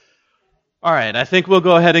All right, I think we'll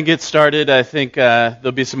go ahead and get started. I think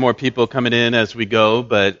there'll be some more people coming in as we go,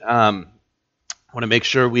 but I want to make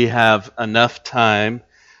sure we have enough time.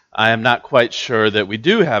 I am not quite sure that we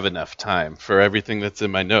do have enough time for everything that's in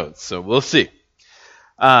my notes, so we'll see.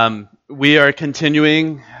 We are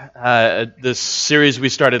continuing this series we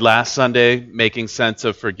started last Sunday, Making Sense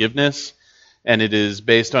of Forgiveness, and it is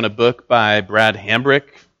based on a book by Brad Hambrick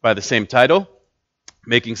by the same title,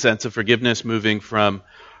 Making Sense of Forgiveness, Moving from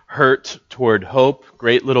Hurt Toward Hope.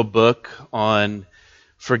 Great little book on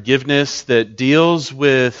forgiveness that deals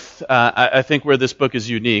with, I think where this book is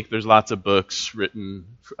unique, there's lots of books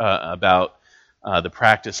written about the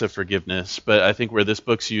practice of forgiveness, but I think where this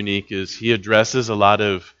book's unique is he addresses a lot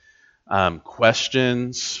of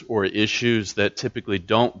questions or issues that typically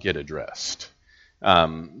don't get addressed.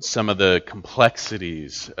 Some of the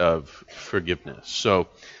complexities of forgiveness. So,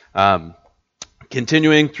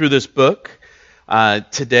 continuing through this book,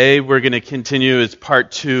 today we're going to continue as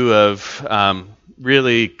part 2 of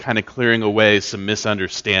really kind of clearing away some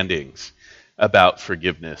misunderstandings about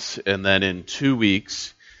forgiveness. And then in 2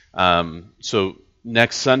 weeks, so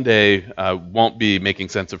next Sunday won't be Making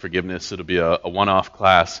Sense of Forgiveness. It'll be a one-off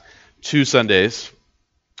class. 2 Sundays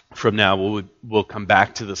from now, we'll come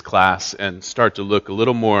back to this class and start to look a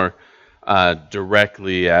little more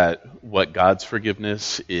directly at what God's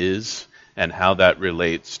forgiveness is and how that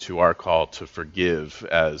relates to our call to forgive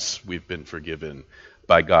as we've been forgiven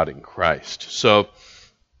by God in Christ. So,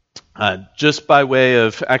 just by way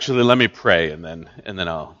of, actually, let me pray, and then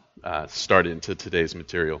I'll start into today's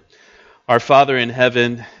material. Our Father in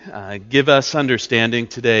heaven, give us understanding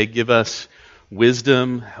today. Give us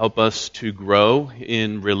wisdom. Help us to grow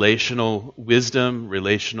in relational wisdom,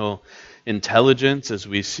 relational intelligence as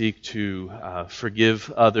we seek to forgive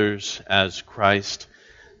others as Christ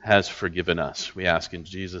has forgiven us. We ask in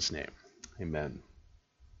Jesus' name. Amen.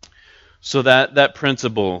 So that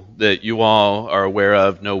principle that you all are aware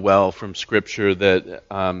of, know well from Scripture, that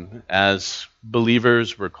as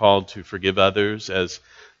believers we're called to forgive others as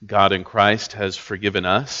God in Christ has forgiven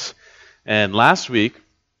us. And last week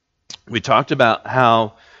we talked about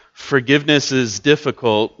how forgiveness is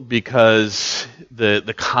difficult because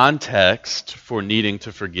the context for needing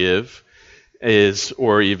to forgive is,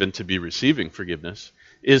 or even to be receiving forgiveness,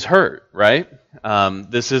 is hurt, right?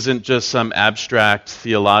 This isn't just some abstract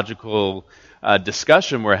theological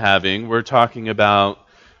discussion we're having. We're talking about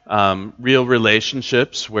real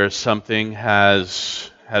relationships where something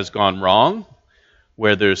has gone wrong,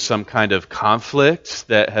 where there's some kind of conflict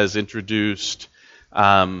that has introduced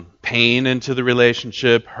pain into the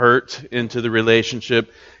relationship, hurt into the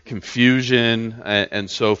relationship, confusion, and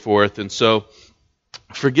so forth. And so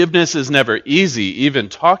forgiveness is never easy. Even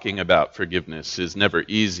talking about forgiveness is never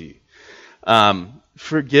easy.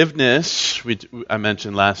 Forgiveness, I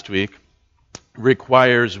mentioned last week,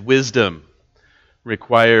 requires wisdom.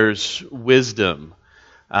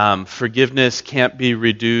 Forgiveness can't be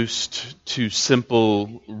reduced to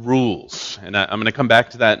simple rules. And I'm going to come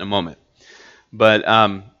back to that in a moment.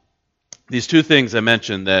 But these 2 things I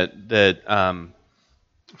mentioned, that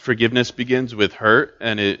forgiveness begins with hurt,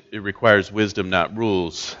 and it requires wisdom, not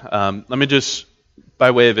rules. Let me just,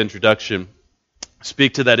 by way of introduction,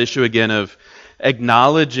 speak to that issue again of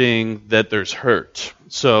acknowledging that there's hurt.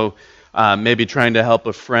 So maybe trying to help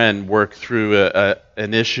a friend work through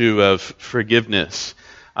an issue of forgiveness.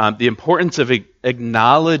 The importance of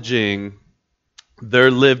acknowledging their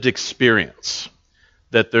lived experience,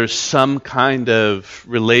 that there's some kind of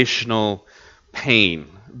relational pain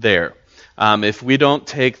there. If we don't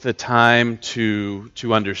take the time to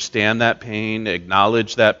understand that pain,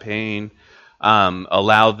 acknowledge that pain,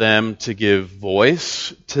 allow them to give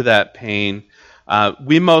voice to that pain,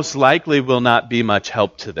 we most likely will not be much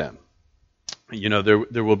help to them. You know,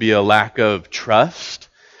 there will be a lack of trust.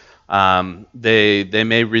 They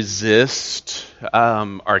may resist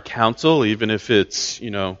our counsel, even if it's,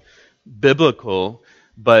 biblical.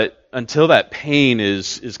 But until that pain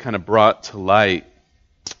is kind of brought to light,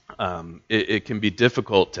 it can be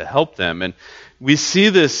difficult to help them. And we see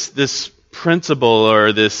this principle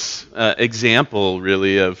or this example,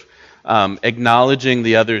 really, of acknowledging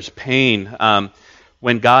the other's pain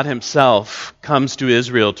when God himself comes to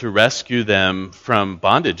Israel to rescue them from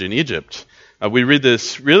bondage in Egypt. We read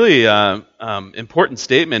this really important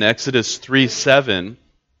statement, Exodus 3:7.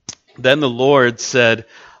 Then the Lord said,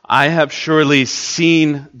 I have surely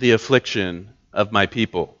seen the affliction of my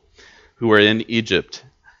people who are in Egypt,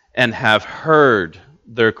 and have heard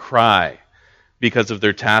their cry because of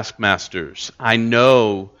their taskmasters. I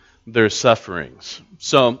know their sufferings.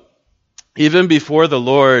 So even before the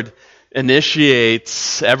Lord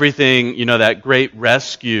initiates everything, that great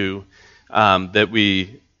rescue that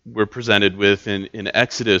we were presented with in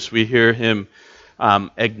Exodus, we hear him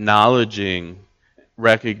acknowledging,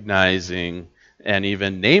 recognizing, and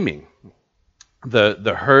even naming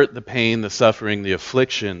the hurt, the pain, the suffering, the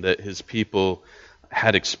affliction that his people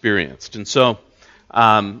had experienced. And so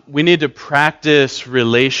we need to practice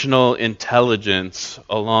relational intelligence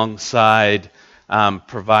alongside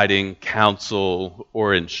providing counsel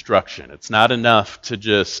or instruction. It's not enough to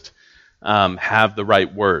just have the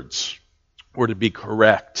right words or to be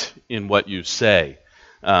correct in what you say.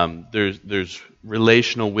 There's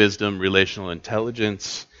relational wisdom, relational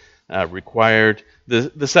intelligence required.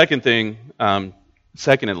 The second thing,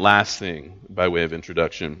 second and last thing by way of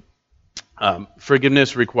introduction,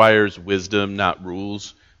 forgiveness requires wisdom, not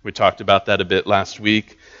rules. We talked about that a bit last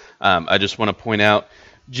week. I just want to point out,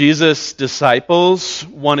 Jesus' disciples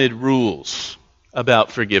wanted rules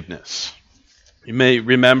about forgiveness. You may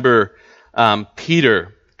remember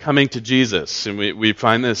Peter coming to Jesus, and we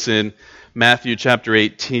find this in Matthew chapter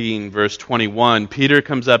 18, verse 21. Peter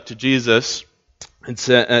comes up to Jesus, and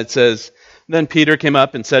it says, "Then Peter came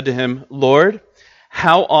up and said to him, 'Lord,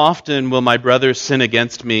 how often will my brother sin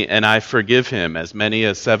against me and I forgive him? As many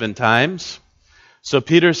as 7 times?'" So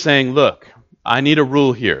Peter's saying, look, I need a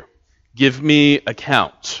rule here. Give me a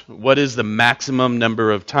count. What is the maximum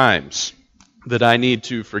number of times that I need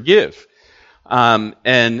to forgive?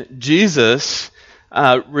 And Jesus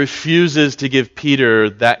refuses to give Peter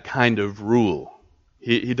that kind of rule.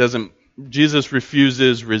 He doesn't. Jesus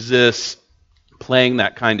refuses, resists playing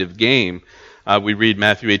that kind of game. We read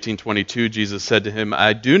Matthew 18:22. Jesus said to him,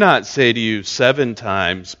 "I do not say to you 7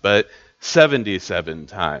 times, but 77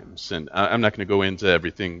 times." And I'm not going to go into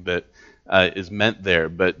everything that is meant there,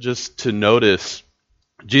 but just to notice,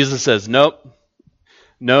 Jesus says, "Nope,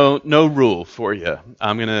 no rule for you.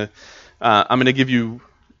 I'm gonna give you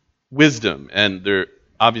wisdom." And there,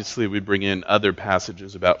 obviously, we bring in other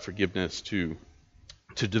passages about forgiveness to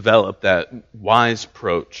develop that wise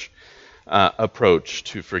approach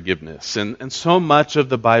to forgiveness. And so much of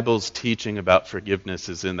the Bible's teaching about forgiveness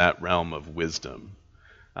is in that realm of wisdom.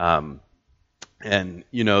 And,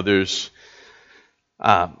 there's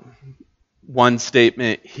one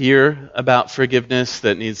statement here about forgiveness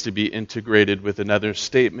that needs to be integrated with another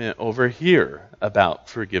statement over here about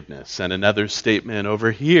forgiveness, and another statement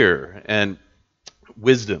over here. And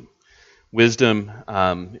wisdom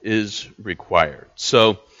is required.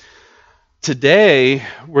 So today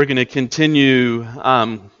we're going to continue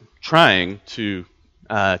trying to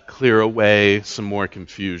clear away some more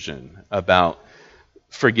confusion about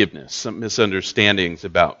forgiveness, some misunderstandings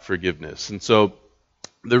about forgiveness. And so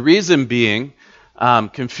the reason being,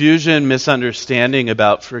 confusion, misunderstanding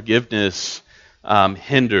about forgiveness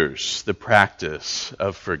hinders the practice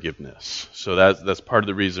of forgiveness. So that's part of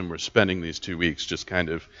the reason we're spending these 2 weeks just kind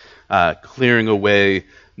of clearing away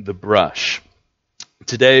the brush.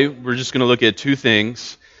 Today, we're just going to look at 2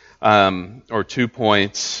 things, or 2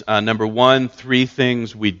 points. Number 1, 3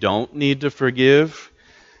 things we don't need to forgive.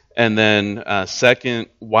 And then second,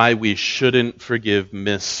 why we shouldn't forgive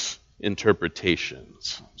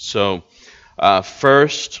misinterpretations. So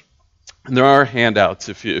first, and there are handouts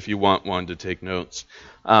if you want one to take notes.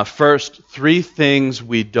 First, 3 things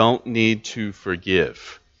we don't need to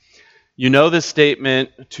forgive. You know the statement,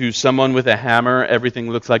 "To someone with a hammer,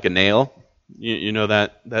 everything looks like a nail"? You know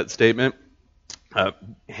that statement? Brad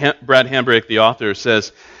Hambrick, the author,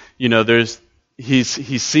 says,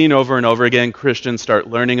 he's seen over and over again Christians start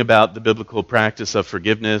learning about the biblical practice of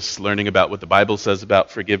forgiveness, learning about what the Bible says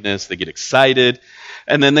about forgiveness. They get excited,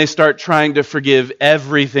 and then they start trying to forgive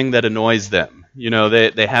everything that annoys them.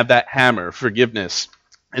 They have that hammer, forgiveness,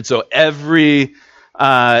 and so everything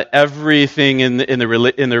in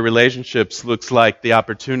their relationships looks like the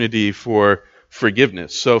opportunity for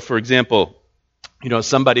forgiveness. So, for example,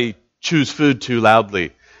 somebody chews food too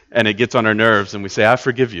loudly, and it gets on our nerves, and we say, "I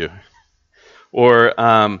forgive you." Or,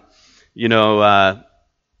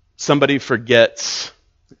 somebody forgets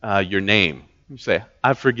your name. You say,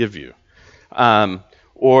 "I forgive you."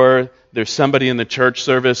 Or there's somebody in the church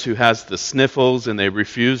service who has the sniffles and they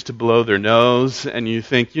refuse to blow their nose, and you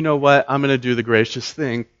think, "You know what? I'm going to do the gracious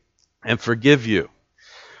thing and forgive you."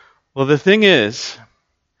 Well, the thing is,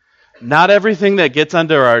 not everything that gets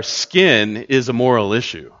under our skin is a moral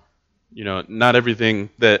issue. Not everything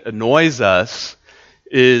that annoys us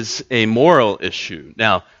is a moral issue.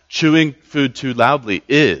 Now, chewing food too loudly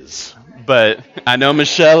is, but I know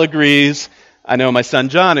Michelle agrees. I know my son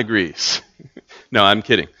John agrees. No, I'm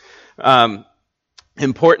kidding.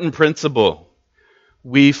 Important principle.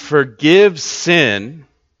 We forgive sin,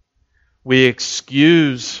 we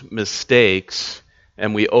excuse mistakes,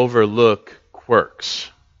 and we overlook quirks.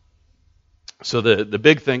 So the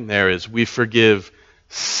big thing there is we forgive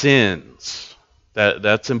sins.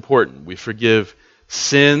 That's important. We forgive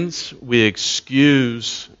sins, we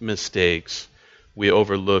excuse mistakes, we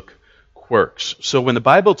overlook quirks. So when the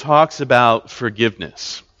Bible talks about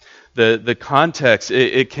forgiveness, the context,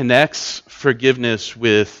 it connects forgiveness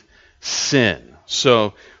with sin.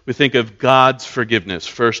 So we think of God's forgiveness,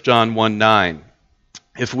 1 John 1:9.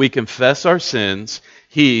 If we confess our sins,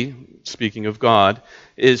 He, speaking of God,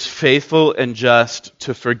 is faithful and just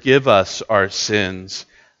to forgive us our sins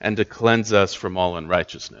and to cleanse us from all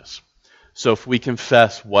unrighteousness. So if we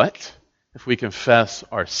confess what? If we confess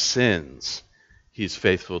our sins, He's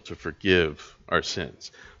faithful to forgive our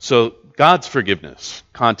sins. So God's forgiveness,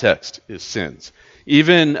 context, is sins.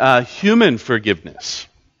 Even human forgiveness.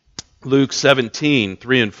 Luke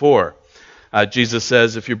 17:3 and 4. Jesus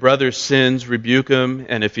says, if your brother sins, rebuke him,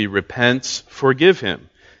 and if he repents, forgive him.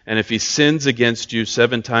 And if he sins against you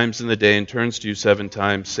 7 times in the day and turns to you 7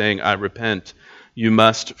 times, saying, I repent, you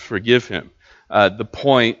must forgive him. The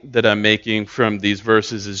point that I'm making from these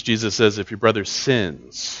verses is Jesus says, if your brother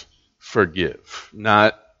sins, forgive.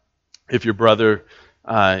 Not if your brother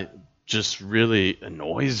just really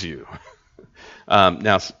annoys you.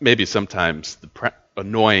 Now, maybe sometimes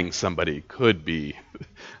annoying somebody could be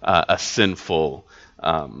a sinful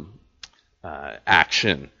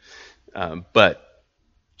action. But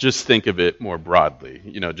just think of it more broadly.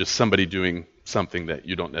 Just somebody doing something that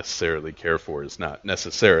you don't necessarily care for is not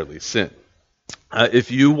necessarily sin.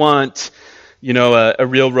 If you want, a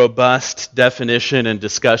real robust definition and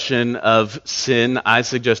discussion of sin, I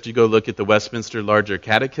suggest you go look at the Westminster Larger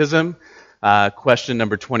Catechism, question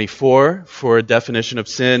number 24 for a definition of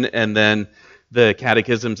sin, and then the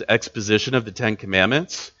Catechism's exposition of the Ten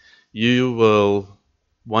Commandments. You will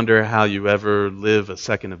wonder how you ever live a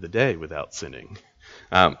second of the day without sinning.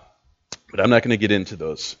 But I'm not going to get into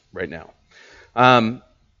those right now.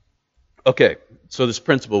 Okay, so this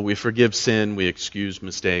principle, we forgive sin, we excuse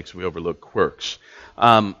mistakes, we overlook quirks.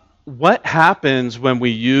 What happens when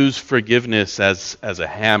we use forgiveness as a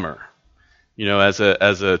hammer? As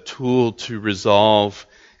a tool to resolve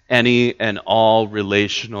any and all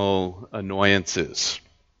relational annoyances?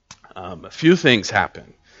 A few things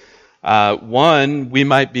happen. One, we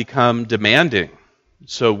might become demanding.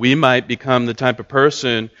 So we might become the type of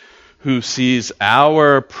person who sees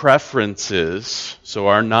our preferences, so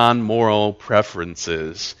our non-moral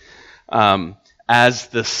preferences, as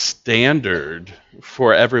the standard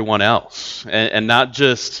for everyone else. And not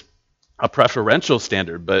just a preferential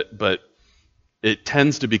standard, but it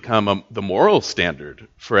tends to become the moral standard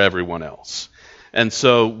for everyone else. And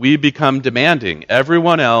so we become demanding.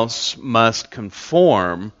 Everyone else must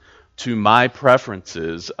conform to my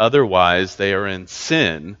preferences, otherwise they are in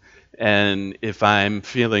sin. And if I'm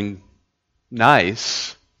feeling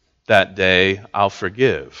nice that day, I'll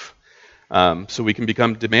forgive. So we can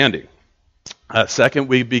become demanding. Second,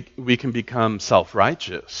 we can become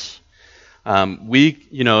self-righteous.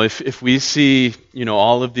 If we see,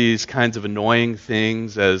 all of these kinds of annoying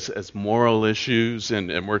things as moral issues,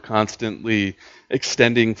 and we're constantly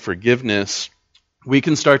extending forgiveness, we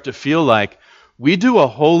can start to feel like we do a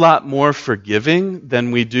whole lot more forgiving than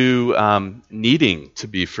we do needing to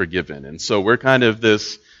be forgiven. And so we're kind of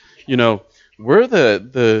this, we're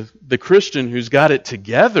the Christian who's got it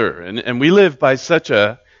together, and we live by such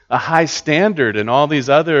a high standard, and all these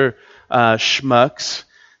other schmucks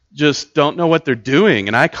just don't know what they're doing.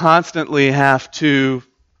 And I constantly have to,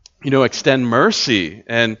 extend mercy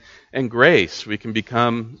and grace. We can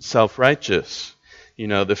become self-righteous. The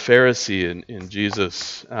Pharisee in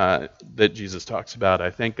Jesus, that Jesus talks about, I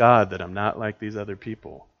thank God that I'm not like these other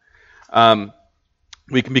people.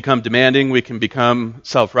 We can become demanding. We can become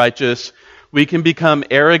self-righteous. We can become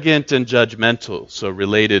arrogant and judgmental. So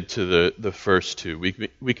related to the first two.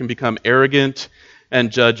 We can become arrogant and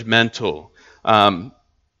judgmental.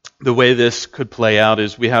 The way this could play out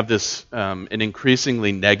is we have this an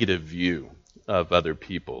increasingly negative view of other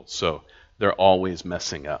people. So they're always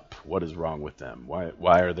messing up. What is wrong with them?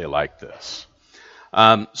 Why are they like this?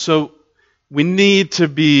 So we need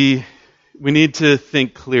to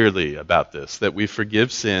think clearly about this, that we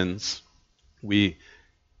forgive sins, we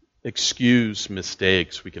excuse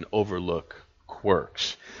mistakes, we can overlook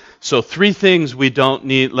quirks. So 3 things we don't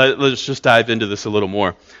need. Let's just dive into this a little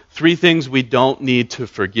more. 3 things we don't need to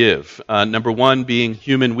forgive. Number 1 being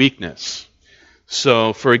human weakness.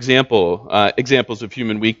 So, for example, examples of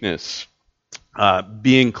human weakness.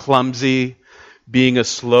 Being clumsy, being a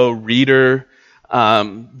slow reader,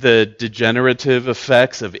 the degenerative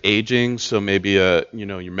effects of aging. So maybe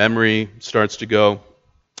your memory starts to go.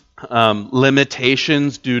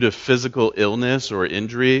 Limitations due to physical illness or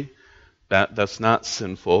injury. That's not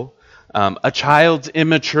sinful. A child's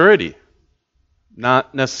immaturity,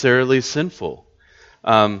 not necessarily sinful.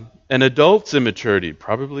 An adult's immaturity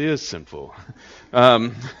probably is sinful.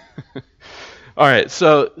 Um, all right,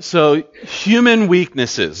 so human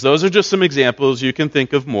weaknesses. Those are just some examples. You can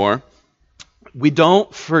think of more. We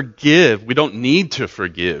don't need to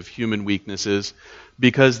forgive human weaknesses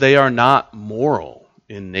because they are not moral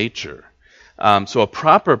in nature. So a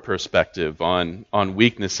proper perspective on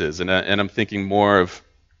weaknesses, and I'm thinking more of,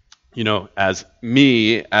 as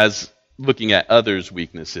looking at others'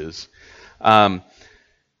 weaknesses.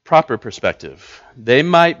 Proper perspective.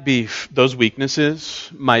 Those weaknesses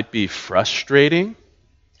might be frustrating,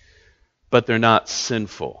 but they're not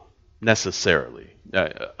sinful necessarily.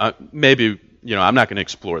 Maybe, I'm not going to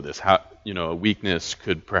explore this. How, a weakness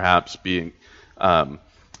could perhaps be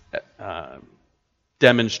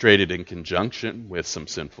demonstrated in conjunction with some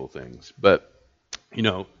sinful things. But,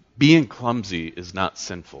 being clumsy is not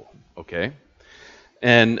sinful, okay?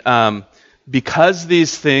 And because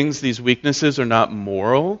these weaknesses are not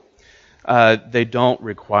moral, they don't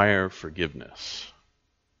require forgiveness.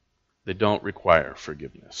 They don't require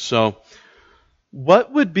forgiveness. So,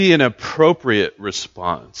 what would be an appropriate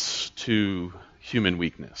response to human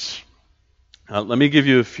weakness? Let me give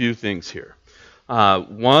you a few things here.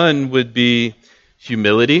 One would be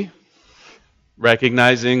humility,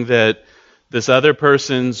 recognizing that this other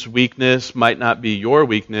person's weakness might not be your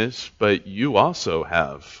weakness, but you also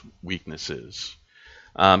have weaknesses.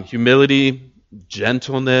 Humility,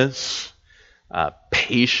 gentleness,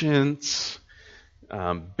 patience,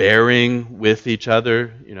 bearing with each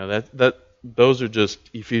other. Those are just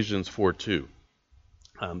Ephesians 4:2.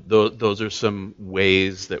 Those are some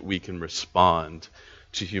ways that we can respond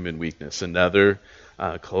to human weakness. Another,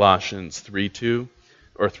 Colossians 3:2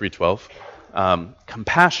 or 3:12,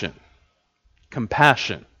 compassion,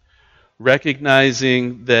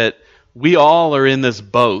 recognizing that we all are in this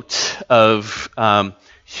boat of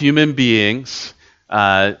human beings,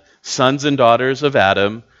 sons and daughters of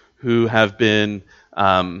Adam, who have been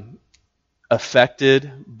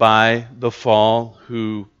affected by the fall,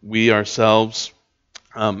 who we ourselves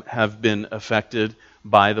have been affected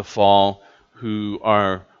by the fall, who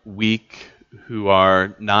are weak, who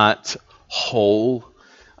are not whole,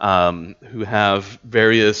 who have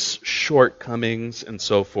various shortcomings and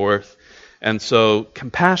so forth. And so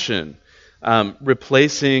compassion,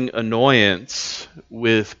 replacing annoyance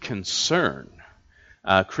with concern,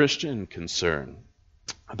 Christian concern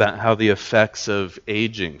about how the effects of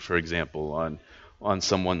aging, for example, on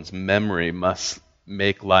someone's memory must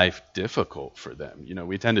make life difficult for them.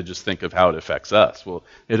 We tend to just think of how it affects us. Well,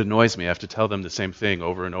 it annoys me. I have to tell them the same thing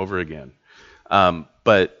over and over again.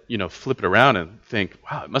 But flip it around and think,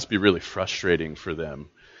 wow, it must be really frustrating for them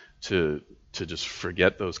to just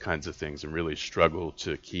forget those kinds of things and really struggle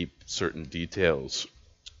to keep certain details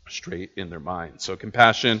straight in their mind. So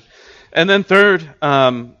compassion. And then third,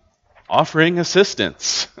 offering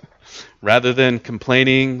assistance. Rather than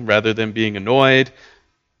complaining, rather than being annoyed,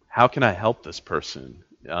 how can I help this person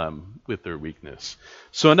with their weakness?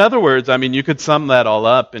 So in other words, you could sum that all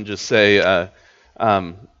up and just say,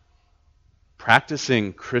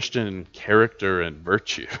 practicing Christian character and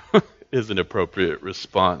virtue is an appropriate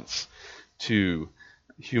response to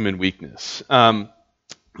human weakness.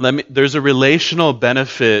 There's a relational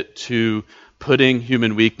benefit to putting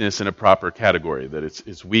human weakness in a proper category, that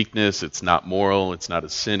it's weakness, it's not moral, it's not a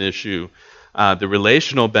sin issue. The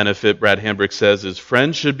relational benefit, Brad Hambrick says, is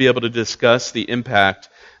friends should be able to discuss the impact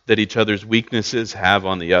that each other's weaknesses have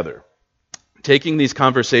on the other. Taking these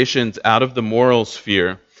conversations out of the moral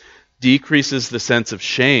sphere decreases the sense of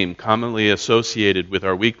shame commonly associated with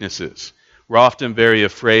our weaknesses. We're often very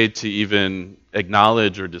afraid to even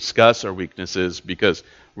acknowledge or discuss our weaknesses because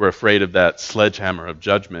we're afraid of that sledgehammer of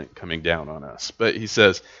judgment coming down on us. But he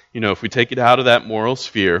says, if we take it out of that moral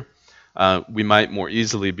sphere, we might more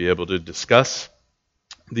easily be able to discuss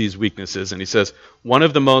these weaknesses. And he says, one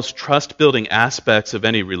of the most trust-building aspects of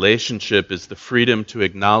any relationship is the freedom to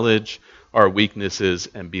acknowledge our weaknesses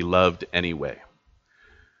and be loved anyway.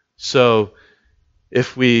 So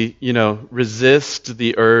if we, resist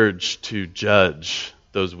the urge to judge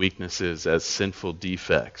those weaknesses as sinful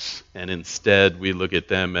defects, and instead we look at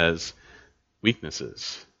them as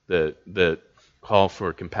weaknesses that call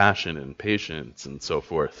for compassion and patience and so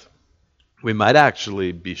forth, we might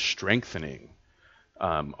actually be strengthening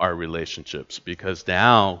our relationships, because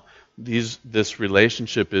now this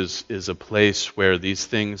relationship is a place where these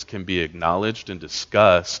things can be acknowledged and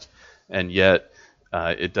discussed, and yet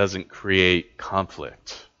it doesn't create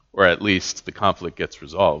conflict, or at least the conflict gets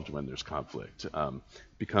resolved when there's conflict.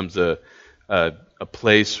 Becomes a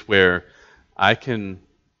place where I can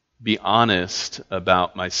be honest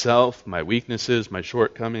about myself, my weaknesses, my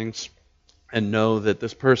shortcomings, and know that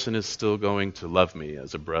this person is still going to love me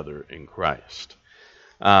as a brother in Christ.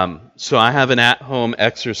 So I have an at-home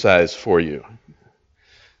exercise for you.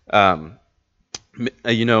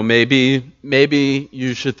 Maybe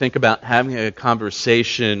you should think about having a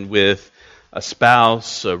conversation with a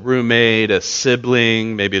spouse, a roommate, a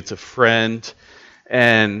sibling, maybe it's a friend,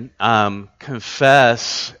 and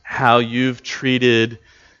confess how you've treated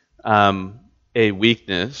a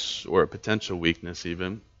weakness, or a potential weakness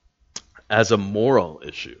even, as a moral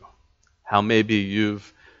issue. How maybe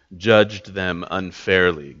you've judged them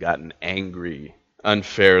unfairly, gotten angry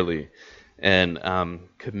unfairly, and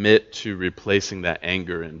commit to replacing that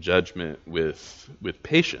anger and judgment with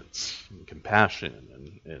patience and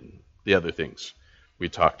compassion and the other things we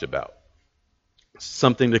talked about.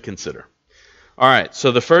 Something to consider. All right,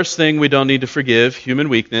 so the first thing we don't need to forgive, human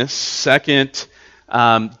weakness. Second,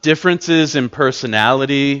 differences in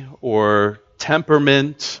personality or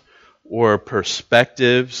temperament or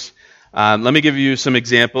perspectives. Let me give you some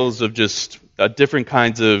examples of just different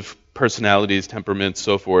kinds of personalities, temperaments,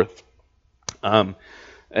 so forth. An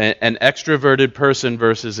extroverted person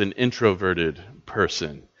versus an introverted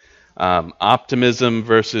person. Optimism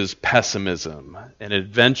versus pessimism. An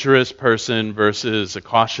adventurous person versus a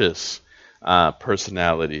cautious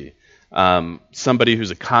personality. Somebody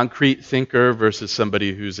who's a concrete thinker versus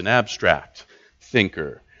somebody who's an abstract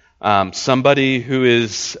thinker. Somebody who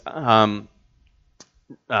is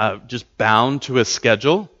just bound to a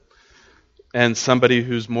schedule, and somebody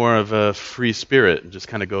who's more of a free spirit and just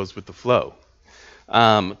kind of goes with the flow.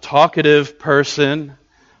 Talkative person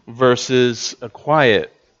versus a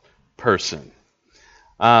quiet person.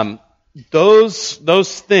 Those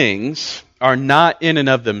things are not in and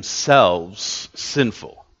of themselves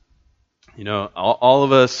sinful. You know, all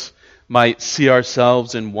of us might see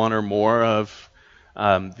ourselves in one or more of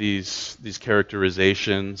these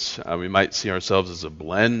characterizations. We might see ourselves as a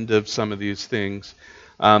blend of some of these things.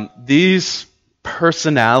 These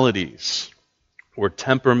personalities or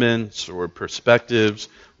temperaments or perspectives,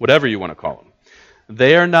 whatever you want to call them,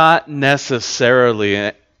 they are not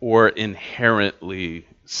necessarily or inherently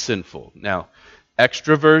sinful. Now,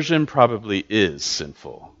 extroversion probably is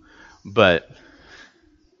sinful, but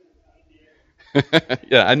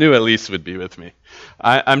yeah, I knew Elise would be with me.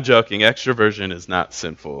 I'm joking. Extroversion is not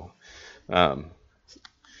sinful.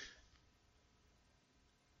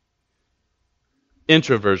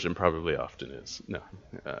 Introversion probably often is. No.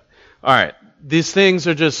 All right. These things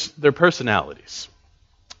are just, they're personalities.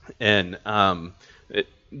 And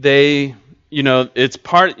it's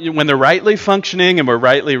part, when they're rightly functioning and we're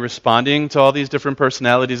rightly responding to all these different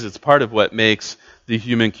personalities, it's part of what makes the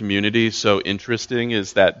human community so interesting,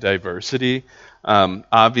 is that diversity.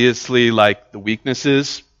 Obviously, like the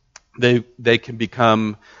weaknesses, they can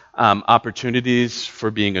become opportunities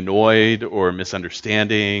for being annoyed or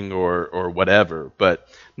misunderstanding or whatever, but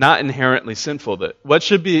not inherently sinful.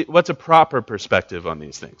 What's a proper perspective on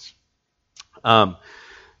these things?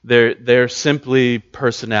 They're simply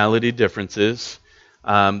personality differences.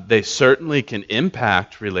 They certainly can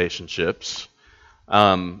impact relationships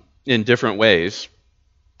in different ways.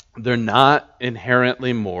 They're not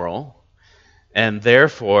inherently moral, and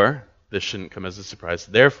therefore, this shouldn't come as a surprise,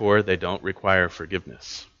 therefore they don't require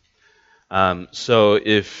forgiveness. So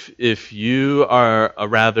if you are a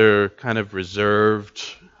rather kind of reserved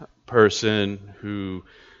person who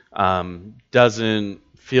doesn't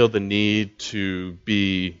feel the need to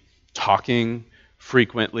be talking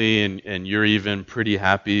frequently, and you're even pretty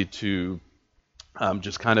happy to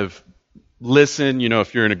just kind of listen,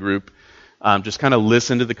 if you're in a group, just kind of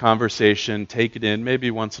listen to the conversation, take it in, maybe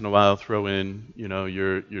once in a while throw in,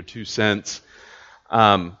 your 2 cents.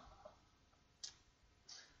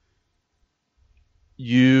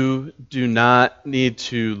 You do not need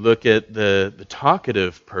to look at the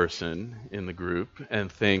talkative person in the group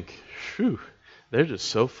and think, phew, they're just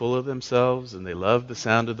so full of themselves and they love the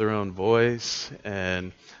sound of their own voice,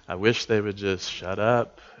 and I wish they would just shut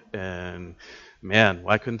up, and man,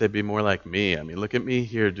 why couldn't they be more like me? I mean, look at me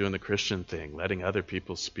here doing the Christian thing, letting other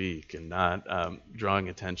people speak and not drawing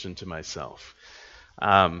attention to myself.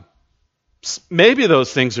 Maybe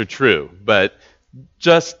those things are true, but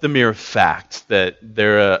just the mere fact that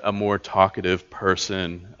they're a more talkative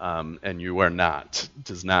person and you are not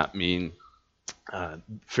does not mean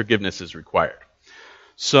forgiveness is required.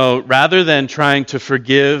 So rather than trying to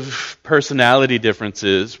forgive personality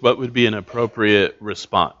differences, what would be an appropriate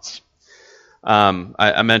response?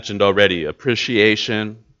 I mentioned already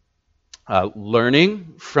appreciation,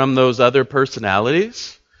 learning from those other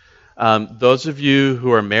personalities, Those of you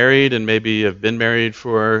who are married and maybe have been married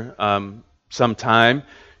for some time,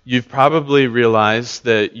 you've probably realized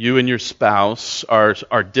that you and your spouse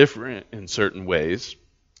are different in certain ways.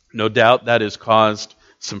 No doubt that has caused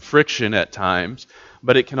some friction at times,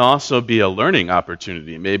 but it can also be a learning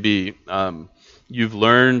opportunity. Maybe you've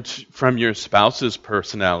learned from your spouse's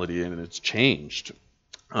personality and it's changed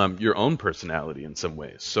your own personality in some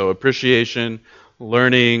ways. So appreciation,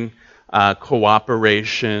 learning,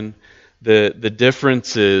 cooperation, the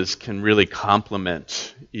differences can really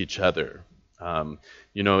complement each other.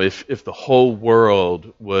 If the whole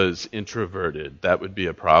world was introverted, that would be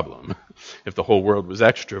a problem. If the whole world was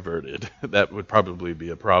extroverted, that would probably be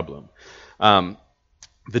a problem.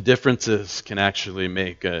 The differences can actually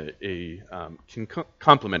can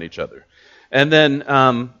complement each other. And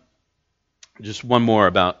then just one more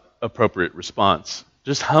about appropriate response.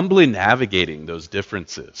 Just humbly navigating those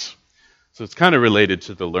differences. So it's kind of related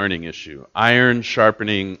to the learning issue. Iron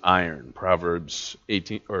sharpening iron, Proverbs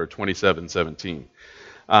 27:17.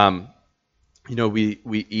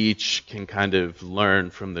 We each can kind of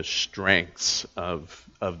learn from the strengths of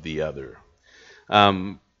the other.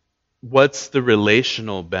 What's the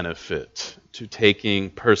relational benefit to taking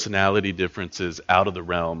personality differences out of the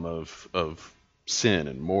realm of sin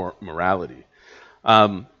and morality?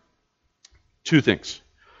 Two things.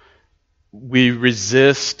 We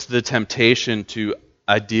resist the temptation to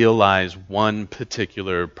idealize one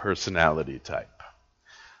particular personality type.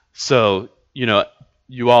 So,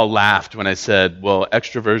 you all laughed when I said, well,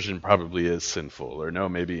 extroversion probably is sinful, or no,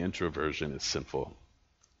 maybe introversion is sinful.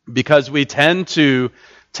 Because we tend to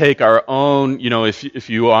take our own, if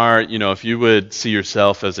you would see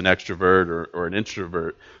yourself as an extrovert or an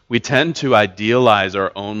introvert, we tend to idealize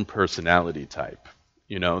our own personality type.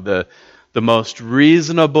 The most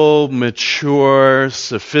reasonable, mature,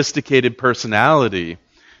 sophisticated personality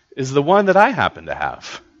is the one that I happen to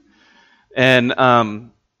have. And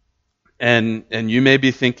you may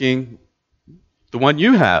be thinking the one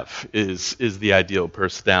you have is the ideal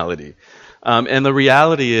personality. And the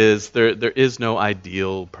reality is there is no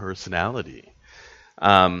ideal personality.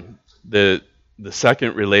 The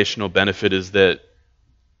second relational benefit is that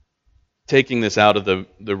taking this out of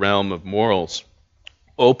the realm of morals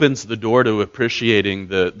opens the door to appreciating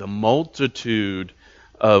the multitude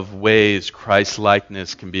of ways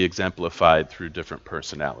Christ-likeness can be exemplified through different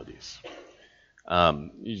personalities.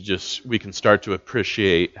 We can start to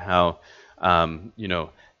appreciate how,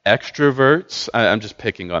 extroverts, I'm just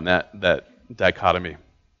picking on that dichotomy.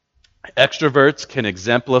 Extroverts can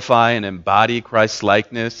exemplify and embody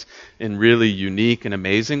Christ-likeness in really unique and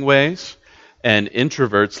amazing ways, and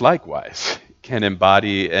introverts likewise can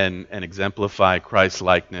embody and exemplify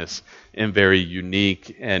Christ-likeness in very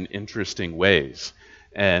unique and interesting ways.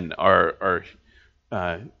 And our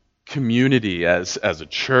community as a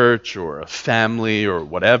church or a family or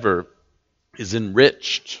whatever is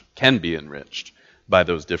can be enriched by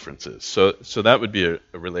those differences. So that would be a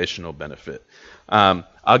relational benefit.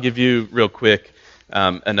 I'll give you real quick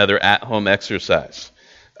another at-home exercise.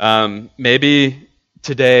 Maybe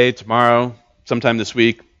today, tomorrow, sometime this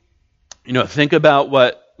week, think about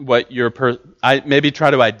what your maybe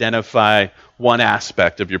try to identify one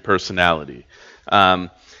aspect of your personality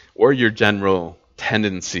or your general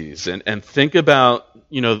tendencies, and think about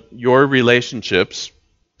your relationships,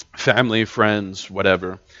 family, friends,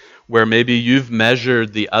 whatever, where maybe you've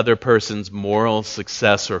measured the other person's moral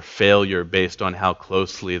success or failure based on how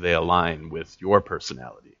closely they align with your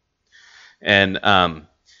personality. And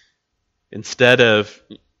instead of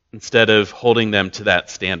holding them to that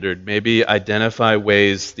standard, maybe identify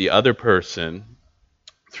ways the other person,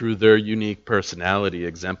 through their unique personality,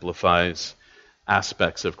 exemplifies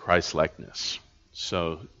aspects of Christ-likeness.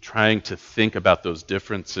 So trying to think about those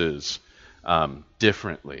differences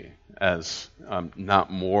differently as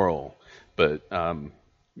not moral, but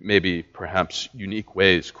maybe perhaps unique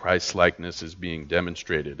ways Christ-likeness is being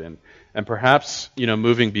demonstrated. And perhaps,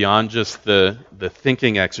 moving beyond just the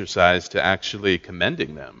thinking exercise to actually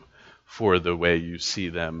commending them for the way you see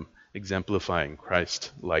them exemplifying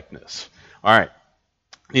Christ-likeness. All right.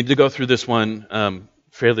 Need to go through this one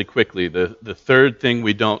fairly quickly. The third thing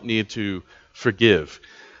we don't need to forgive.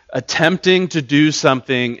 Attempting to do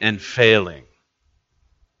something and failing.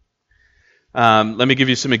 Let me give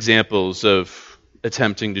you some examples of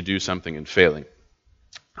attempting to do something and failing.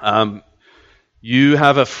 You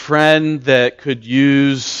have a friend that could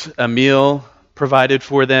use a meal provided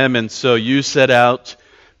for them, and so you set out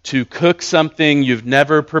to cook something you've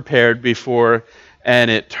never prepared before,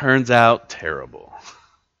 and it turns out terrible.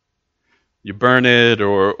 You burn it,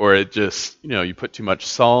 or it just, you put too much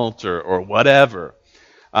salt or whatever.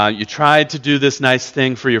 You tried to do this nice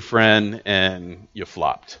thing for your friend and you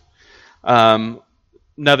flopped.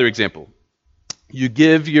 Another example. You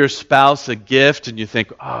give your spouse a gift and you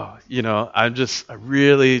think, oh, I'm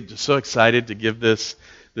really just so excited to give this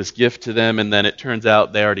gift to them, and then it turns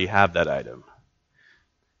out they already have that item.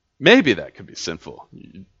 Maybe that could be sinful.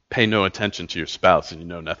 You pay no attention to your spouse and you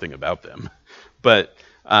know nothing about them. But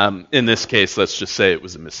in this case, let's just say it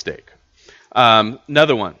was a mistake.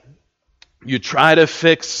 Another one. You try to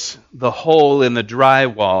fix the hole in the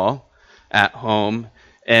drywall at home,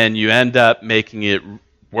 and you end up making it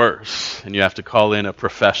worse, and you have to call in a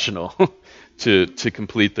professional to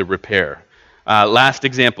complete the repair. Last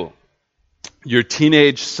example. Your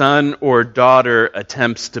teenage son or daughter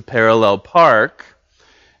attempts to parallel park,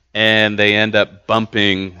 and they end up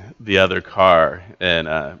bumping the other car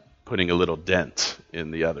and putting a little dent in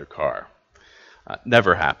the other car.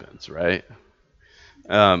 Never happens, right?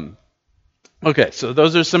 Okay, so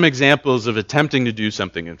those are some examples of attempting to do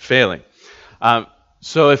something and failing.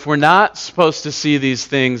 So if we're not supposed to see these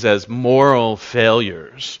things as moral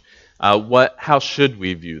failures, how should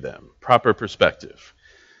we view them? Proper perspective.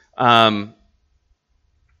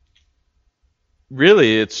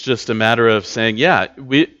 Really, it's just a matter of saying,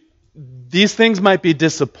 these things might be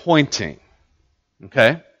disappointing,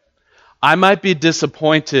 okay? I might be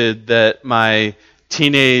disappointed that my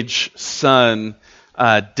teenage son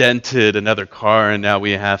dented another car, and now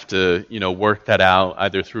we have to, work that out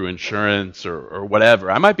either through insurance or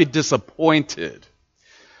whatever. I might be disappointed.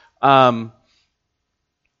 I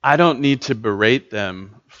don't need to berate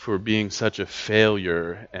them for being such a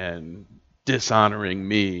failure and dishonoring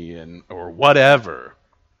me or whatever.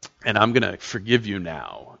 And I'm going to forgive you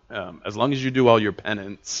now, as long as you do all your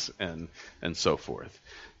penance and so forth.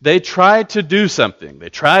 They tried to do something. They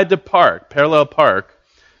tried to parallel park.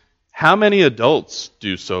 How many adults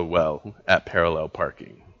do so well at parallel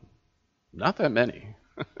parking? Not that many.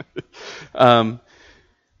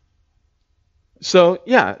 So,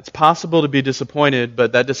 it's possible to be disappointed,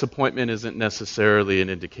 but that disappointment isn't necessarily an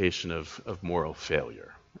indication of moral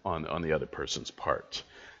failure on the other person's part.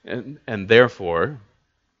 And therefore,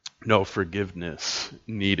 no forgiveness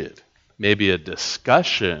needed. Maybe a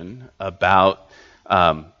discussion about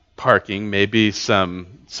parking, maybe some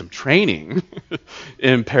training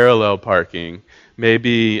in parallel parking,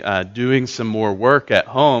 maybe doing some more work at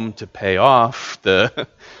home to pay off the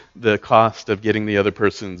cost of getting the other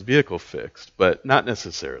person's vehicle fixed, but not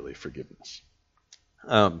necessarily forgiveness.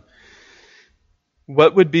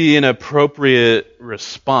 What would be an appropriate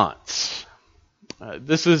response?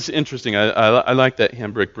 This is interesting. I like that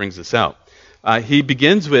Hambrick brings this out. He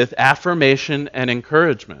begins with affirmation and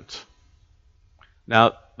encouragement.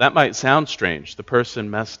 Now, that might sound strange. The person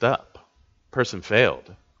messed up. The person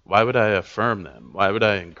failed. Why would I affirm them? Why would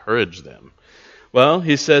I encourage them? Well,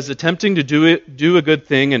 he says attempting to do a good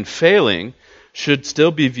thing and failing should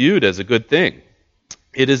still be viewed as a good thing.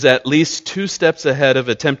 It is at least 2 steps ahead of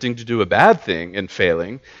attempting to do a bad thing and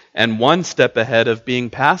failing, and 1 step ahead of being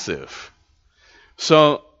passive.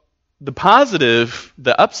 So the positive,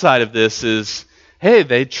 the upside of this is, hey,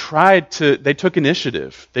 they took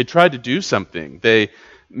initiative. They tried to do something.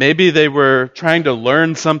 Maybe they were trying to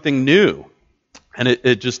learn something new, and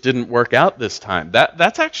it just didn't work out this time.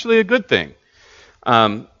 That's actually a good thing.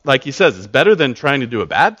 Like he says, it's better than trying to do a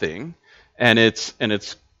bad thing, and it's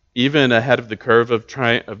even ahead of the curve of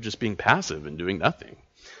just being passive and doing nothing.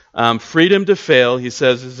 Freedom to fail, he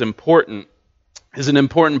says, is an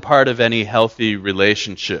important part of any healthy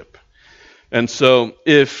relationship. And so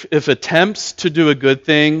if attempts to do a good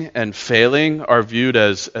thing and failing are viewed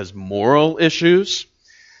as moral issues,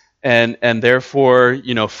 and therefore,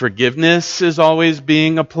 forgiveness is always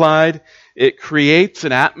being applied, it creates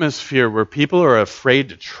an atmosphere where people are afraid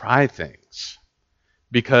to try things.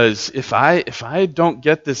 Because if I don't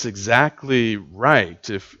get this exactly right,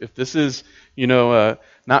 if this is,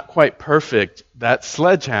 not quite perfect, that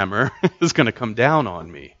sledgehammer is going to come down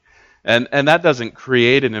on me. And that doesn't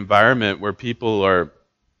create an environment where people are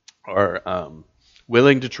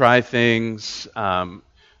willing to try things,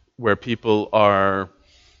 where people are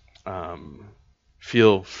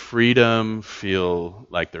feel freedom, feel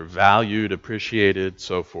like they're valued, appreciated,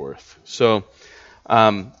 so forth. So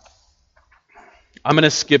I'm going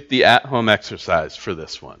to skip the at-home exercise for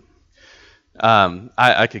this one.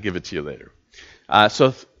 I could give it to you later.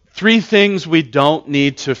 So 3 things we don't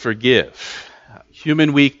need to forgive.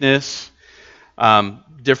 Human weakness,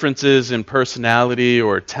 differences in personality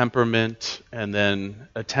or temperament, and then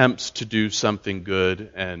attempts to do something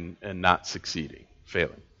good and not succeeding,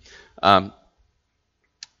 failing.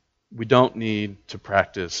 we don't need to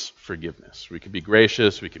practice forgiveness. We can be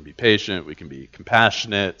gracious, we can be patient, we can be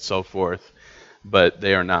compassionate, so forth, but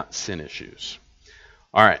they are not sin issues.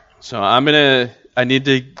 All right, so I need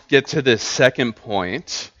to get to this second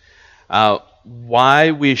point,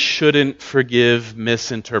 why we shouldn't forgive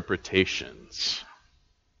misinterpretations.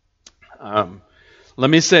 Let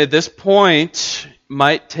me say this point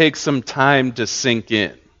might take some time to sink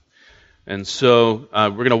in. And so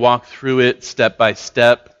we're going to walk through it step by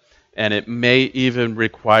step, and it may even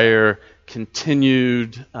require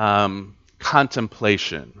continued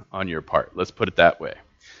contemplation on your part. Let's put it that way.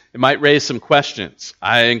 It might raise some questions.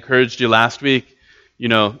 I encouraged you last week,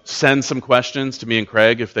 send some questions to me and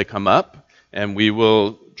Craig if they come up, and we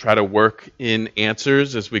will try to work in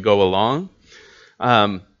answers as we go along.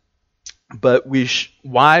 But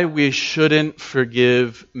why we shouldn't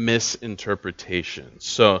forgive misinterpretations.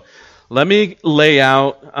 So let me lay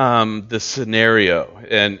out the scenario,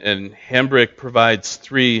 and Hambrick provides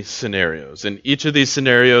 3 scenarios, and each of these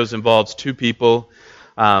scenarios involves 2 people.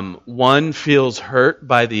 One feels hurt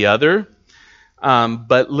by the other,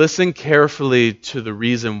 but listen carefully to the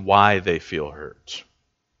reason why they feel hurt.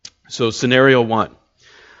 So scenario 1,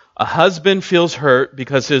 a husband feels hurt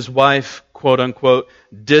because his wife, quote unquote,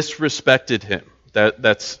 disrespected him.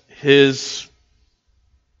 That's his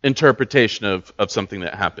interpretation of something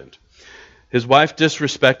that happened. His wife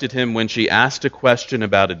disrespected him when she asked a question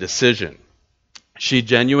about a decision. She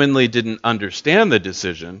genuinely didn't understand the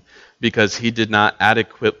decision because he did not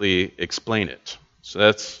adequately explain it. So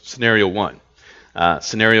that's scenario 1.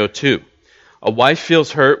 Scenario 2. A wife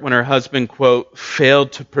feels hurt when her husband, quote,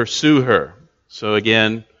 failed to pursue her. So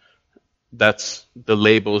again, that's the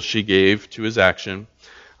label she gave to his action.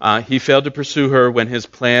 He failed to pursue her when his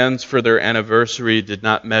plans for their anniversary did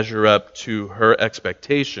not measure up to her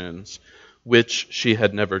expectations, which she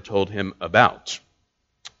had never told him about.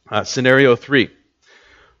 Scenario 3.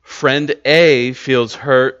 Friend A feels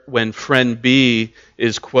hurt when friend B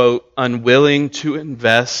is, quote, unwilling to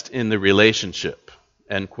invest in the relationship,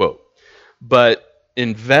 end quote. But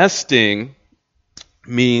investing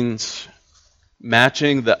means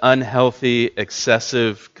matching the unhealthy,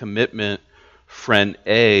 excessive commitment friend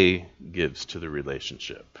A gives to the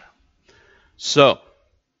relationship. So,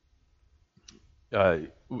 and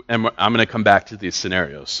I'm going to come back to these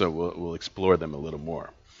scenarios, so we'll explore them a little more.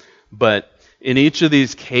 But in each of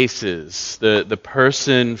these cases, the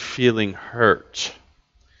person feeling hurt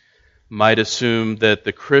might assume that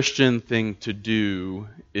the Christian thing to do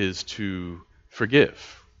is to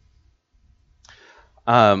forgive.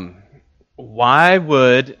 Why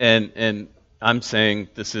would, and I'm saying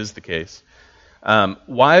this is the case,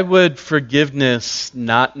 why would forgiveness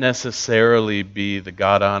not necessarily be the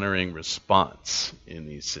God-honoring response in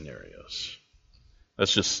these scenarios?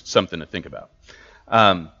 That's just something to think about.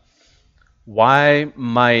 Why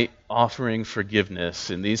might offering forgiveness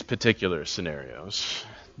in these particular scenarios,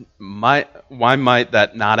 why might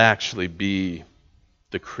that not actually be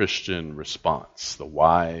the Christian response, the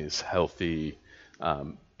wise, healthy,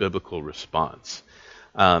 biblical response?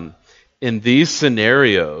 In these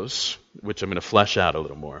scenarios, which I'm going to flesh out a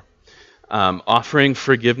little more, offering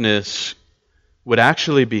forgiveness would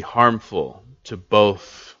actually be harmful to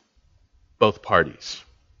both parties.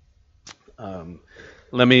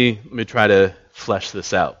 Let me try to flesh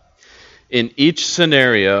this out. In each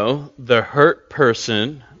scenario, the hurt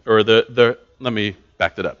person, or let me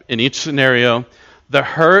back that up. In each scenario, the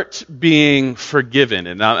hurt being forgiven,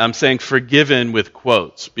 and I'm saying forgiven with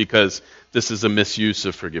quotes because this is a misuse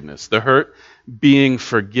of forgiveness. The hurt being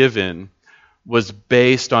forgiven was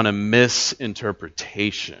based on a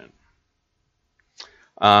misinterpretation.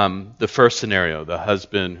 The first scenario, the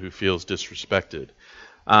husband who feels disrespected.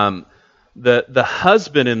 The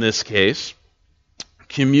husband in this case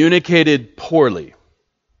communicated poorly,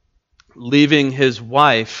 leaving his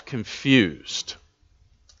wife confused.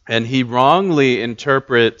 And he wrongly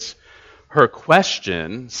interprets her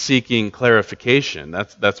question, seeking clarification.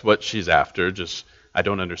 That's what she's after. Just, I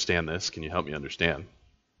don't understand this. Can you help me understand?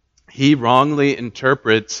 He wrongly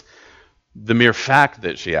interprets the mere fact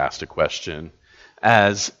that she asked a question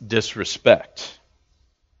as disrespect.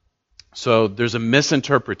 So there's a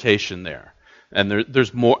misinterpretation there, and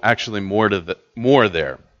there's more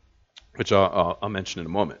there, which I'll mention in a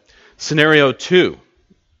moment. Scenario 2,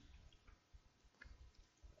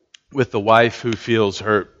 with the wife who feels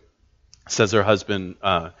hurt, says her husband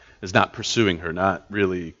is not pursuing her, not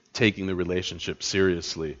really taking the relationship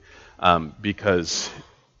seriously, because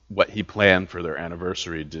what he planned for their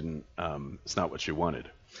anniversary it's not what she wanted.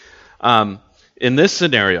 In this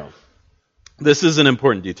scenario, this is an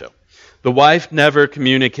important detail. The wife never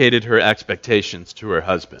communicated her expectations to her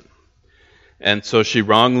husband. And so she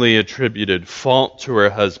wrongly attributed fault to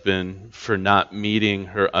her husband for not meeting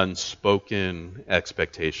her unspoken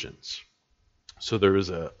expectations. So there was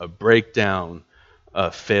a breakdown,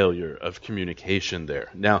 a failure of communication there.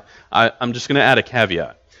 Now, I'm just going to add a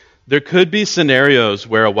caveat. There could be scenarios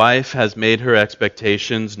where a wife has made her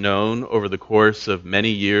expectations known over the course of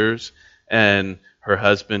many years, and her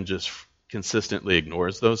husband just consistently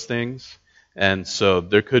ignores those things. And so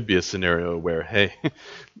there could be a scenario where, hey,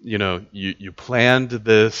 you planned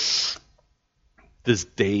this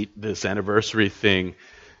date, this anniversary thing,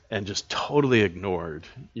 and just totally ignored,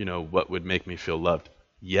 what would make me feel loved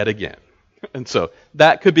yet again. And so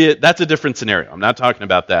that's a different scenario. I'm not talking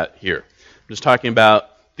about that here. I'm just talking about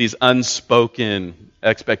these unspoken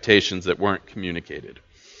expectations that weren't communicated.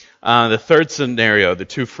 The third scenario, the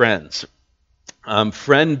two friends.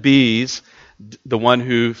 Friend B's, the one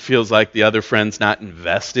who feels like the other friend's not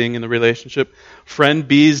investing in the relationship. Friend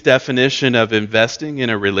B's definition of investing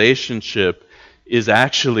in a relationship is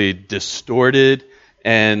actually distorted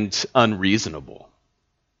and unreasonable.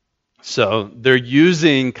 So they're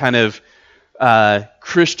using kind of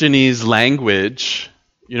Christianese language.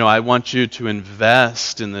 I want you to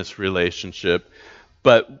invest in this relationship.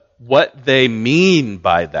 But what they mean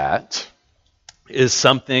by that is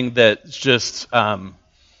something that just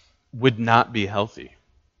would not be healthy,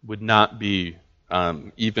 would not be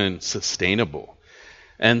even sustainable.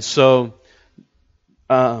 And so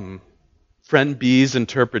friend B's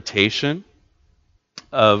interpretation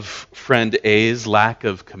of friend A's lack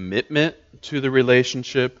of commitment to the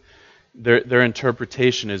relationship, their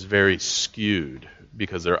interpretation is very skewed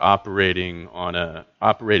because they're operating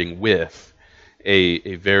with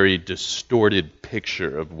a very distorted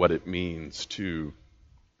picture of what it means to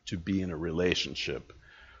be in a relationship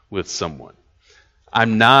with someone.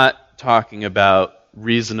 I'm not talking about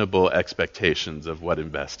reasonable expectations of what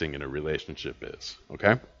investing in a relationship is,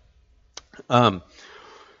 okay?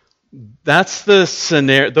 That's the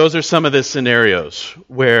scenario. Those are some of the scenarios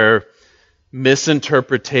where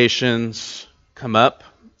misinterpretations come up,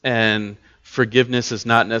 and forgiveness is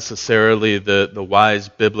not necessarily the wise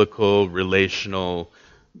biblical relational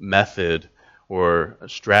method or a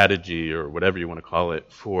strategy or whatever you want to call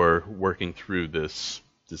it for working through this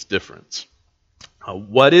difference.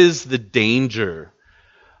 What is the danger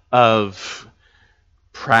of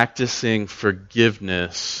practicing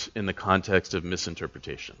forgiveness in the context of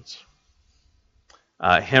misinterpretations?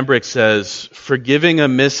 Hambrick says, forgiving a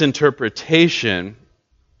misinterpretation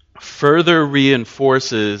further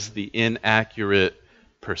reinforces the inaccurate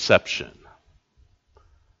perception.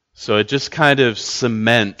 So it just kind of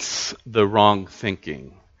cements the wrong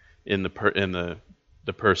thinking in the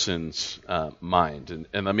person's mind.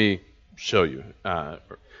 And let me show you. Or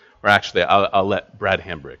actually, I'll let Brad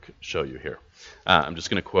Hambrick show you here. I'm just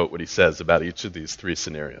going to quote what he says about each of these three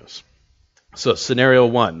scenarios. So scenario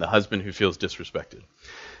 1, the husband who feels disrespected.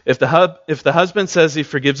 If the husband says he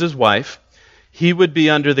forgives his wife, he would be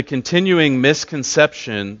under the continuing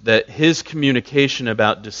misconception that his communication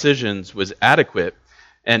about decisions was adequate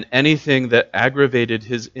and anything that aggravated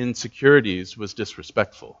his insecurities was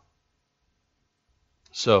disrespectful.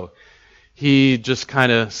 So he just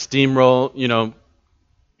kind of steamroll,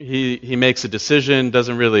 he makes a decision,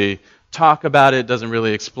 doesn't really talk about it, doesn't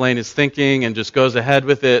really explain his thinking, and just goes ahead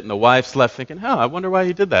with it, and the wife's left thinking, I wonder why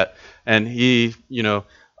he did that. And he,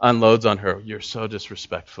 unloads on her, you're so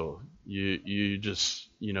disrespectful. You just,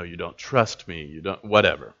 you don't trust me, you don't,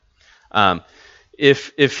 whatever.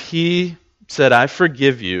 If he said, I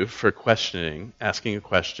forgive you for asking a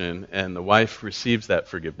question, and the wife receives that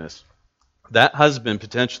forgiveness, that husband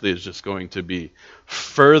potentially is just going to be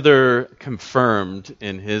further confirmed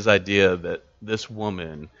in his idea that this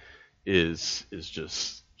woman is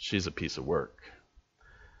just, she's a piece of work.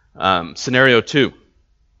 Scenario 2.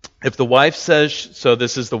 If the wife says, so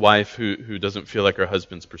this is the wife who doesn't feel like her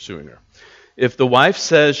husband's pursuing her. If the wife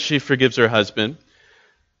says she forgives her husband,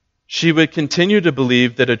 she would continue to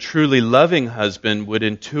believe that a truly loving husband would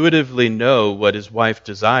intuitively know what his wife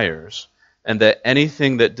desires, and that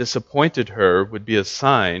anything that disappointed her would be a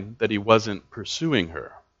sign that he wasn't pursuing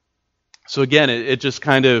her. So again, it just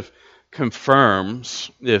kind of confirms,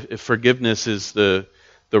 if forgiveness is the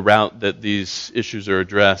route that these issues are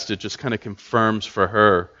addressed, it just kind of confirms for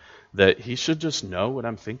her that he should just know what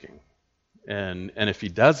I'm thinking. And if he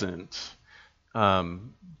doesn't,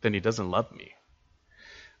 then he doesn't love me.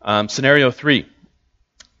 Scenario 3,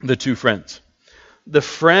 the two friends. The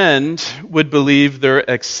friend would believe their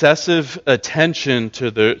excessive attention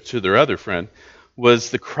to their other friend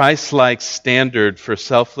was the Christ-like standard for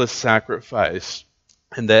selfless sacrifice,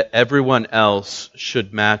 and that everyone else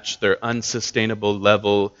should match their unsustainable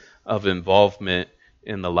level of involvement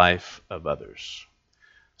in the life of others.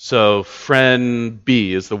 So friend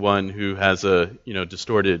B is the one who has a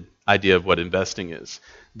distorted idea of what investing is.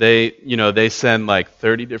 They send like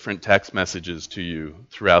 30 different text messages to you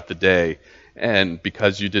throughout the day, and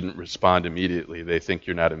because you didn't respond immediately, they think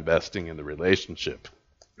you're not investing in the relationship.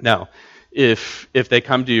 Now, if they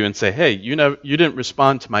come to you and say, "Hey, you didn't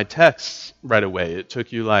respond to my texts right away. It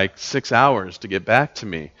took you like 6 hours to get back to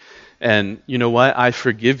me. And you know what? I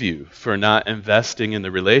forgive you for not investing in the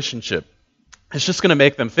relationship." It's just going to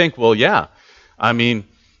make them think, well, yeah, I mean,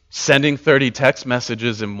 sending 30 text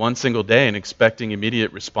messages in one single day and expecting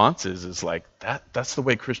immediate responses is like, that's the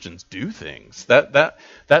way Christians do things. That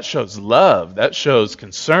shows love. That shows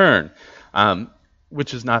concern,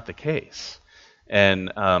 which is not the case.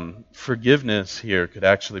 And forgiveness here could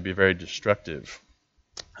actually be very destructive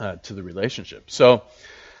to the relationship. So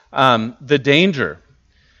the danger.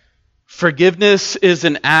 Forgiveness is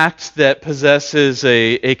an act that possesses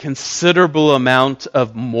a considerable amount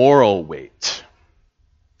of moral weight.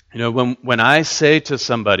 When I say to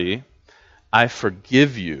somebody, "I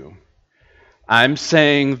forgive you," I'm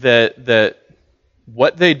saying that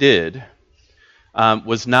what they did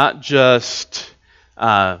was not just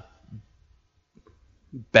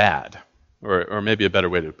bad, or maybe a better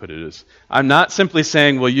way to put it is, I'm not simply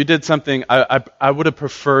saying, well, you did something, I would have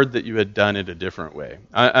preferred that you had done it a different way.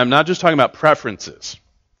 I'm not just talking about preferences.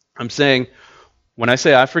 I'm saying, when I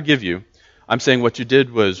say I forgive you, I'm saying what you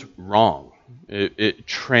did was wrong. It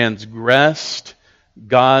transgressed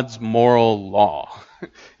God's moral law.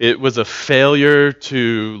 It was a failure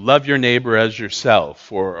to love your neighbor as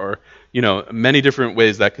yourself, or many different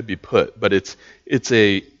ways that could be put. But it's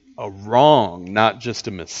a wrong, not just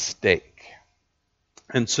a mistake.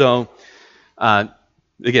 And so,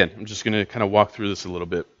 again, I'm just going to kind of walk through this a little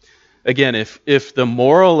bit. Again, if the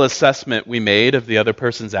moral assessment we made of the other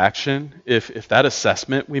person's action, if that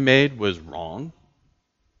assessment we made was wrong,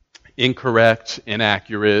 incorrect,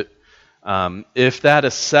 inaccurate, if that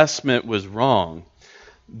assessment was wrong,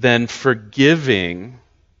 then forgiving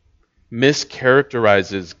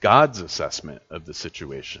mischaracterizes God's assessment of the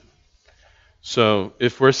situation. So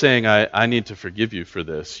if we're saying, I need to forgive you for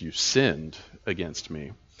this, you sinned against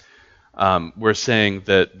me, we're saying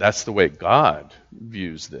that that's the way God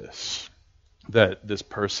views this, that this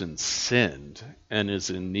person sinned and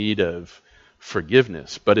is in need of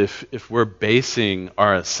forgiveness. But if we're basing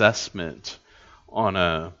our assessment on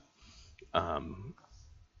a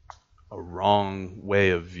wrong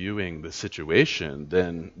way of viewing the situation,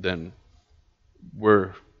 then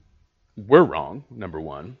we're wrong, number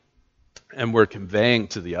one. And we're conveying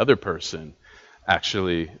to the other person,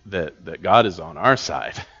 actually, that God is on our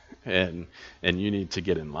side, and you need to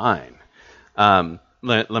get in line.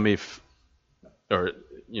 Handbrake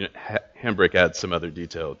adds some other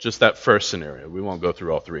detail. Just that first scenario. We won't go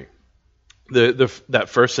through all three. That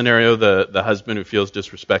first scenario, the husband who feels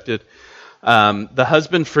disrespected, the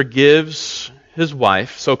husband forgives his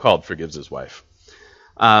wife, so-called forgives his wife.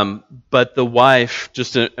 But the wife,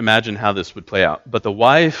 just to imagine how this would play out, but the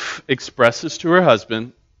wife expresses to her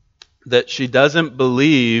husband that she doesn't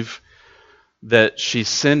believe that she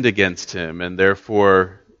sinned against him, and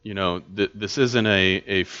therefore, this isn't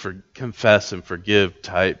a confess and forgive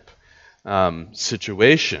type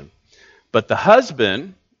situation. But the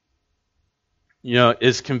husband,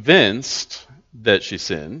 is convinced that she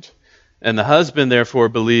sinned, and the husband therefore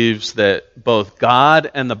believes that both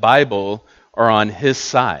God and the Bible are on his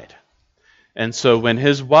side. And so when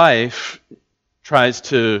his wife tries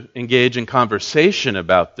to engage in conversation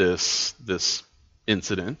about this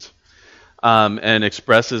incident, and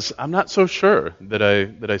expresses, "I'm not so sure that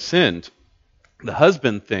I sinned," the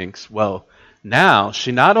husband thinks, well, now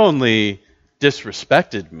she not only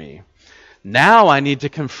disrespected me, now I need to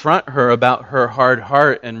confront her about her hard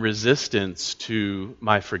heart and resistance to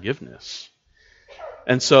my forgiveness.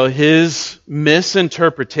 And so his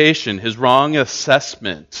misinterpretation, his wrong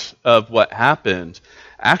assessment of what happened,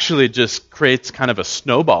 actually just creates kind of a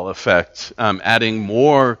snowball effect, adding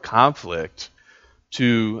more conflict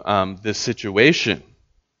to this situation.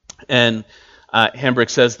 And Hambrick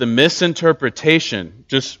says the misinterpretation,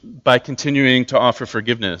 just by continuing to offer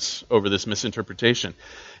forgiveness over this misinterpretation,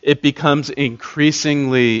 it becomes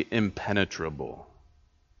increasingly impenetrable.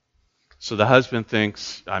 So the husband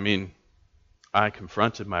thinks, I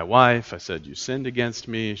confronted my wife. I said, "You sinned against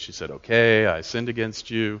me." She said, "Okay, I sinned against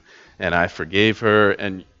you," and I forgave her.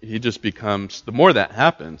 And he just becomes, the more that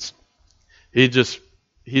happens, he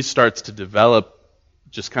starts to develop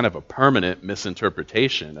just kind of a permanent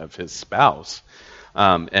misinterpretation of his spouse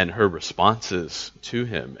and her responses to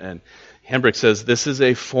him. And Hambrick says this is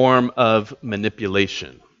a form of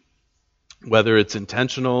manipulation. whether it's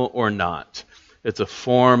intentional or not. It's a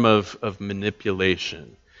form of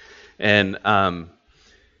manipulation. And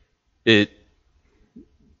it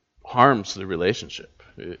harms the relationship.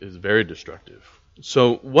 It is very destructive.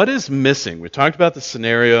 So what is missing? We talked about the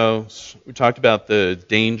scenarios. We talked about the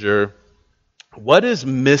danger. What is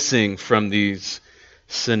missing from these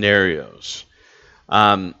scenarios?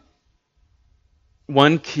 One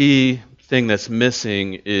key thing that's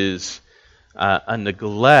missing is a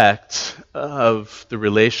neglect of the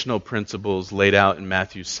relational principles laid out in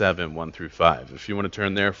Matthew 7, 1 through 5. If you want to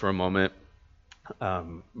turn there for a moment,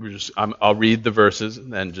 I'll read the verses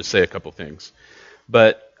and then just say a couple things.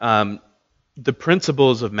 But the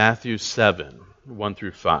principles of Matthew 7, 1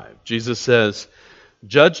 through 5. Jesus says,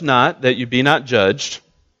 "Judge not, that you be not judged.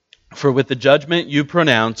 For with the judgment you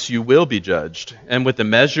pronounce, you will be judged. And with the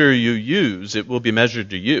measure you use, it will be measured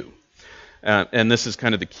to you." And this is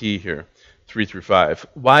kind of the key here, 3 through 5.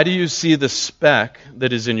 "Why do you see the speck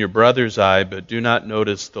that is in your brother's eye, but do not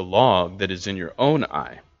notice the log that is in your own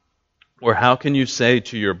eye? Or how can you say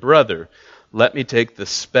to your brother, 'Let me take the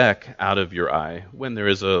speck out of your eye,' when there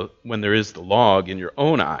is the log in your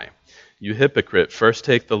own eye? You hypocrite, first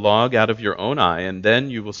take the log out of your own eye, and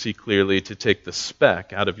then you will see clearly to take the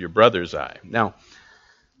speck out of your brother's eye." Now,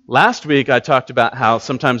 last week I talked about how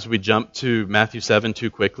sometimes we jump to Matthew 7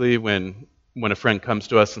 too quickly when a friend comes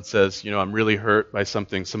to us and says, "I'm really hurt by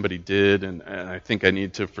something somebody did, and I think I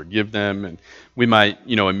need to forgive them." And we might,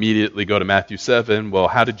 immediately go to Matthew 7. Well,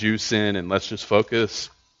 how did you sin? And let's just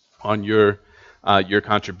focus on your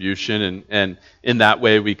contribution. And in that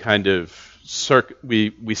way, we kind of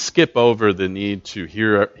we skip over the need to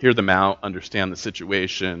hear them out, understand the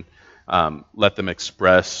situation, let them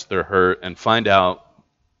express their hurt, and find out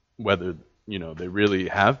whether they really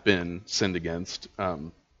have been sinned against,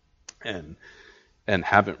 and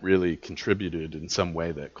haven't really contributed in some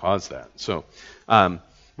way that caused that. So,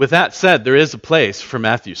 with that said, there is a place for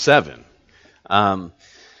Matthew 7.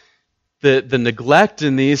 The neglect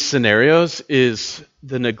in these scenarios is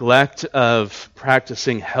the neglect of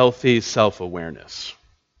practicing healthy self-awareness.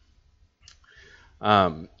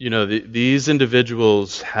 These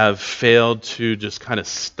individuals have failed to just kind of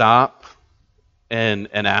stop and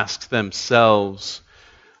ask themselves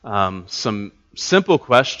some simple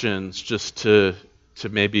questions just to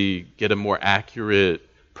maybe get a more accurate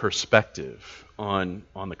perspective on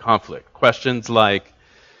the conflict. Questions like,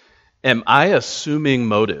 am I assuming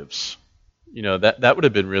motives? That would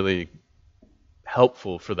have been really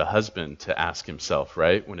helpful for the husband to ask himself,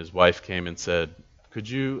 right? When his wife came and said,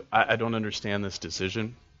 I don't understand this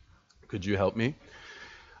decision. Could you help me?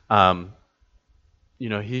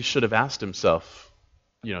 He should have asked himself,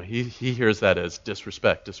 he hears that as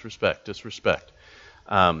disrespect.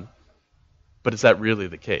 But is that really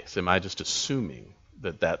the case? Am I just assuming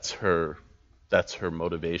that that's her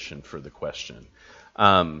motivation for the question?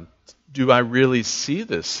 Do I really see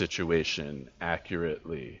this situation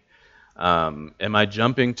accurately? Am I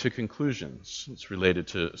jumping to conclusions? It's related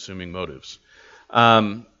to assuming motives.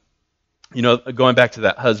 Going back to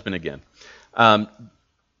that husband again.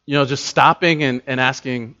 Just stopping and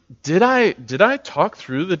asking, did I talk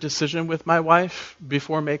through the decision with my wife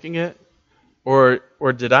before making it? Or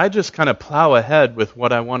did I just kind of plow ahead with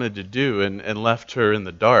what I wanted to do and left her in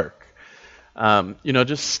the dark?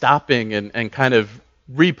 Just stopping and kind of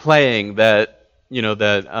replaying that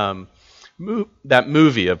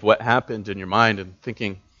movie of what happened in your mind and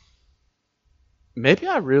thinking, maybe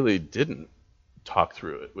I really didn't talk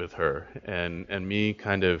through it with her, and me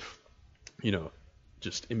kind of,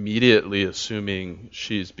 just immediately assuming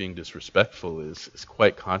she's being disrespectful is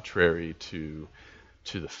quite contrary to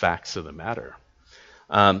the facts of the matter.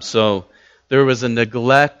 So there was a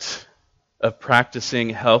neglect of practicing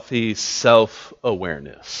healthy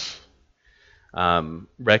self-awareness.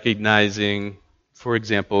 Recognizing, for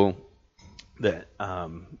example, that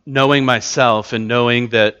knowing myself and knowing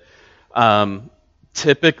that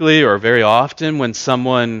typically or very often when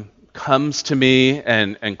someone comes to me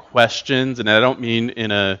and questions, and I don't mean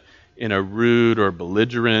in a rude or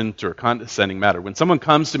belligerent or condescending manner. When someone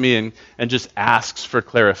comes to me and just asks for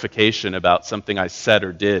clarification about something I said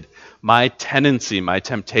or did, my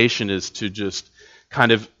temptation is to just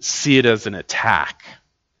kind of see it as an attack.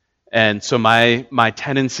 And so my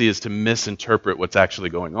tendency is to misinterpret what's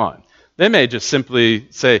actually going on. They may just simply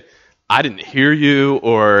say, "I didn't hear you,"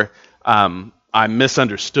 or "I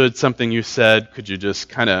misunderstood something you said. Could you just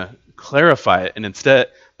kind of clarify it?" And instead,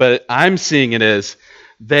 but I'm seeing it as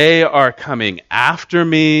they are coming after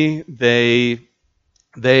me. They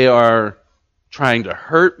are trying to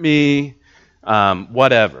hurt me,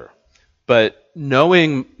 whatever. But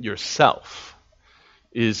knowing yourself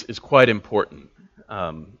is quite important.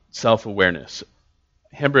 Self-awareness.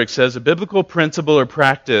 Hambrick says a biblical principle or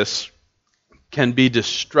practice can be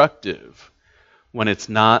destructive when it's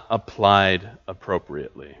not applied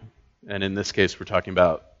appropriately. And in this case, we're talking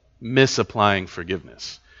about misapplying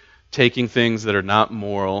forgiveness. Taking things that are not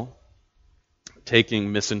moral,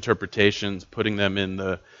 taking misinterpretations, putting them in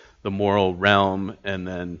the moral realm, and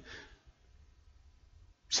then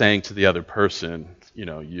saying to the other person,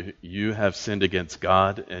 you have sinned against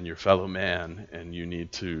God and your fellow man, and you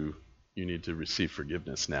need to receive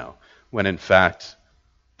forgiveness now. When in fact,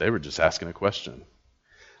 they were just asking a question.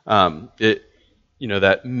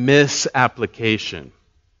 That misapplication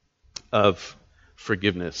of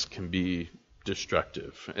forgiveness can be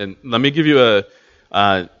destructive. And let me give you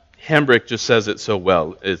Hambrick just says it so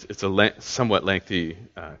well. It's a somewhat lengthy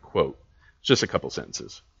quote. Just a couple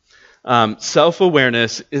sentences.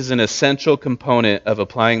 Self-awareness is an essential component of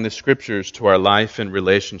applying the scriptures to our life and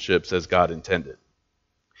relationships as God intended.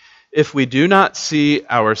 If we do not see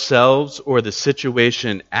ourselves or the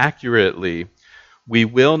situation accurately, we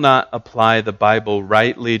will not apply the Bible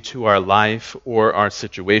rightly to our life or our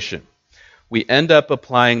situation. We end up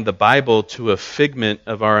applying the Bible to a figment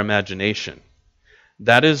of our imagination.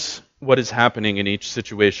 That is what is happening in each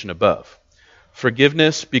situation above.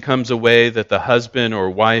 Forgiveness becomes a way that the husband or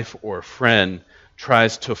wife or friend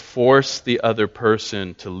tries to force the other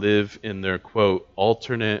person to live in their, quote,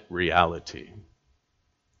 alternate reality.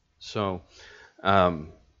 So,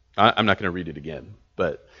 I'm not going to read it again,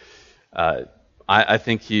 but I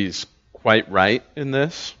think he's quite right in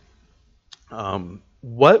this.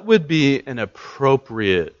 What would be an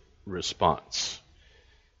appropriate response?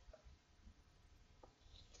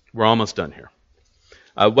 We're almost done here.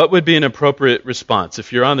 What would be an appropriate response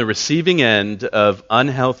if you're on the receiving end of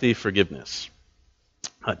unhealthy forgiveness?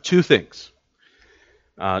 Two things.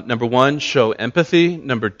 Number one, show empathy.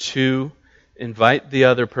 Number two, invite the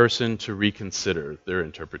other person to reconsider their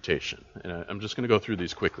interpretation. And I'm just going to go through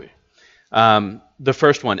these quickly. The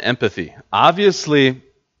first one, empathy. Obviously,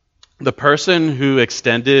 the person who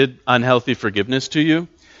extended unhealthy forgiveness to you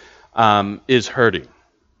is hurting.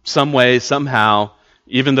 Some way, somehow,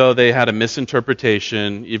 even though they had a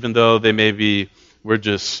misinterpretation, even though they maybe were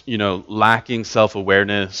just, lacking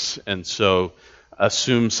self-awareness and so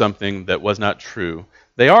assume something that was not true,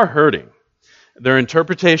 they are hurting. Their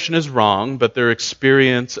interpretation is wrong, but their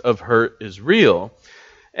experience of hurt is real.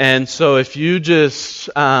 And so if you just,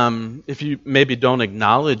 if you maybe don't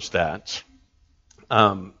acknowledge that,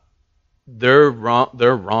 their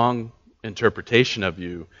wrong interpretation of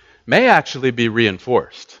you may actually be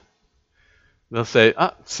reinforced. They'll say,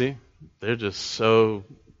 see, they're just so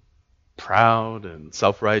proud and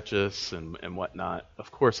self-righteous and whatnot.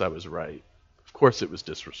 Of course I was right. Of course it was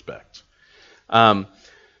disrespect.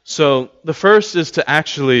 So the first is to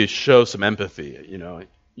actually show some empathy.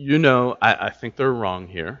 I think they're wrong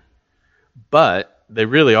here, but they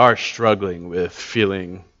really are struggling with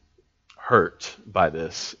feeling hurt by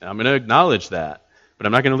this. And I'm going to acknowledge that, but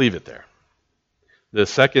I'm not going to leave it there. The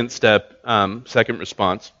second step, second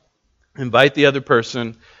response, invite the other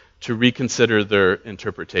person to reconsider their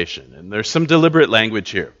interpretation. And there's some deliberate language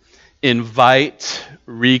here. Invite,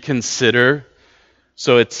 reconsider.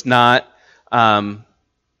 So it's not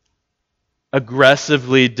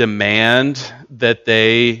aggressively demand that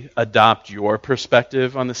they adopt your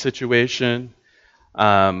perspective on the situation.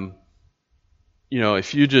 If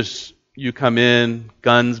you come in,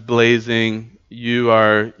 guns blazing,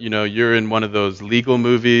 you're in one of those legal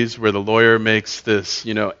movies where the lawyer makes this,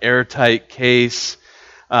 airtight case,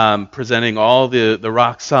 presenting all the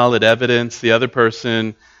rock solid evidence. The other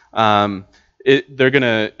person,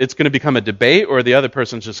 it's gonna become a debate, or the other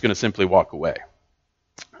person's just gonna simply walk away.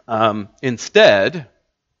 Instead,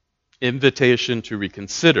 invitation to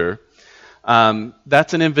reconsider,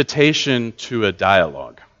 that's an invitation to a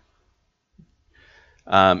dialogue.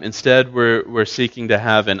 Instead, we're seeking to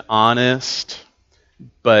have an honest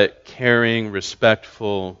but caring,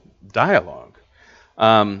 respectful dialogue.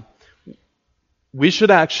 We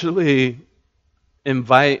should actually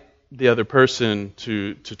invite the other person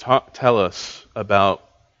to tell us about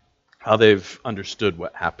how they've understood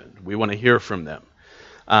what happened. We want to hear from them.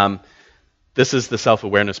 This is the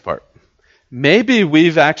self-awareness part. Maybe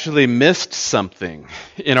we've actually missed something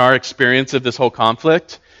in our experience of this whole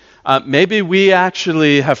conflict. Maybe we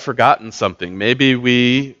actually have forgotten something. Maybe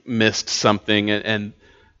we missed something, and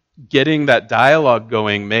getting that dialogue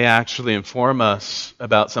going may actually inform us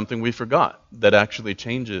about something we forgot that actually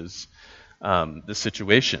changes the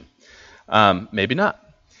situation. Maybe not.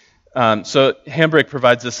 So Hambrick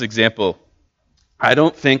provides this example. I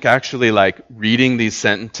don't think actually like reading these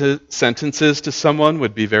sentences to someone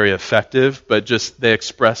would be very effective, but just they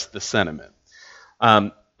express the sentiment.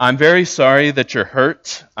 I'm very sorry that you're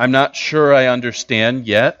hurt. I'm not sure I understand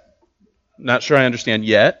yet.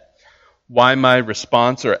 Why my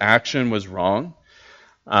response or action was wrong.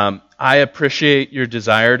 I appreciate your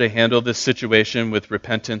desire to handle this situation with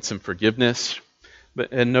repentance and forgiveness.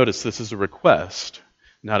 And notice this is a request,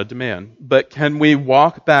 not a demand. But can we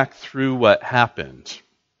walk back through what happened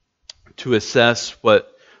to assess what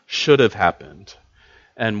should have happened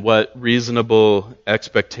and what reasonable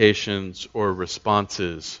expectations or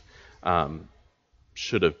responses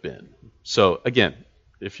should have been? So again,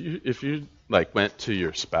 if you like went to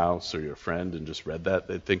your spouse or your friend and just read that,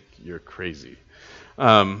 they'd think you're crazy.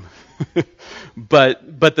 But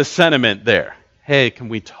the sentiment there, hey, can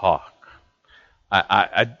we talk?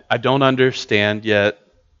 I don't understand yet.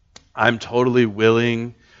 I'm totally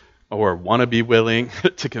willing or want to be willing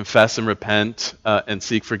to confess and repent and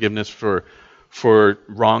seek forgiveness for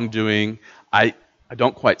wrongdoing. I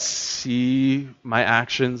don't quite see my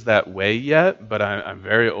actions that way yet, but I'm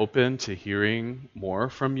very open to hearing more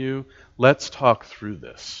from you. Let's talk through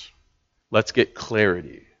this. Let's get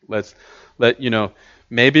clarity.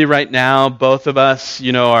 Maybe right now, both of us,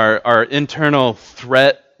 our internal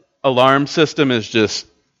threat alarm system is just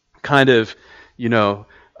kind of,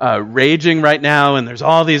 raging right now, and there's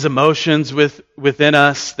all these emotions within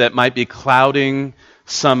us that might be clouding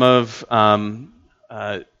some of,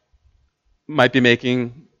 might be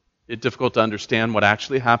making it difficult to understand what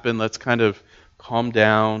actually happened. Let's kind of calm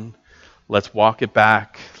down. Let's walk it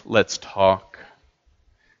back. Let's talk.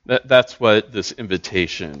 That's what this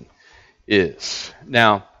invitation is.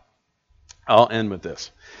 Now, I'll end with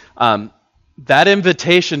this. That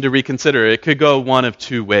invitation to reconsider, it could go one of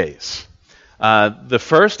two ways. The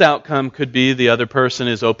first outcome could be the other person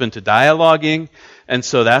is open to dialoguing, and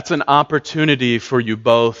so that's an opportunity for you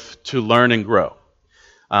both to learn and grow.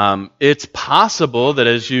 It's possible that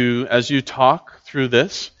as you talk through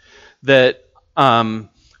this, that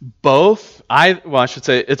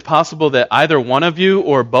it's possible that either one of you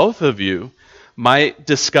or both of you might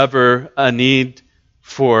discover a need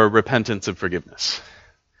for repentance and forgiveness.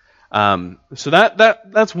 So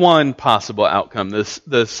that's one possible outcome.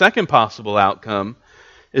 The second possible outcome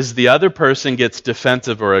is the other person gets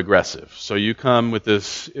defensive or aggressive. So you come with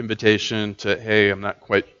this invitation to, hey, I'm not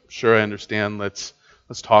quite sure I understand. Let's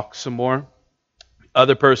talk some more.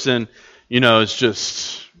 Other person, is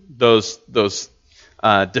just those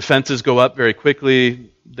defenses go up very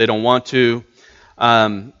quickly. They don't want to.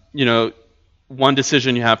 One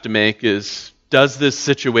decision you have to make is, does this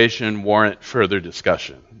situation warrant further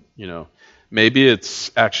discussion? Maybe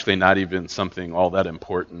it's actually not even something all that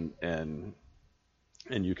important, and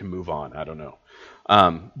you can move on. I don't know.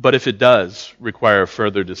 But if it does require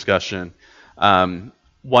further discussion,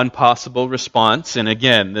 one possible response, and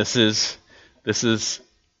again, this is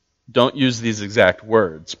don't use these exact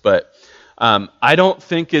words, but I don't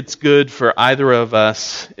think it's good for either of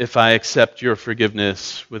us if I accept your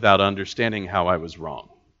forgiveness without understanding how I was wrong.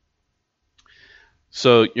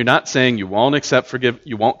 So you're not saying you won't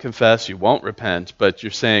you won't confess, you won't repent, but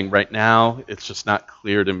you're saying right now it's just not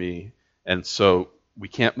clear to me, and so we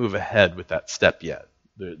can't move ahead with that step yet.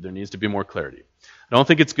 There needs to be more clarity. I don't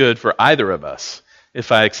think it's good for either of us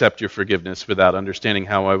if I accept your forgiveness without understanding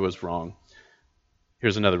how I was wrong.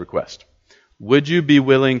 Here's another request. Would you be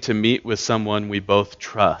willing to meet with someone we both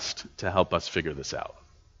trust to help us figure this out?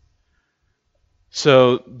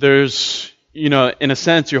 So there's, in a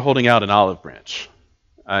sense, you're holding out an olive branch.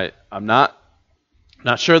 I'm not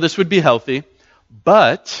sure this would be healthy,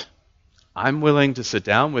 but I'm willing to sit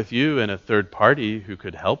down with you and a third party who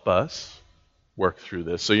could help us work through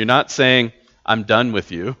this. So you're not saying, I'm done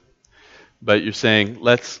with you, but you're saying,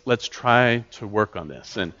 let's try to work on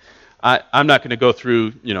this. And I'm not going to go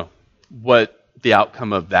through, what the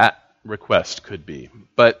outcome of that request could be.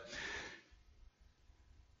 But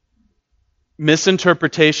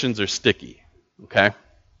misinterpretations are sticky, okay?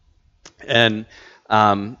 And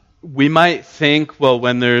we might think, well,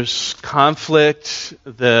 when there's conflict,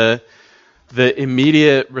 the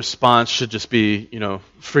immediate response should just be,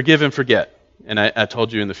 forgive and forget. And I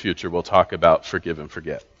told you in the future we'll talk about forgive and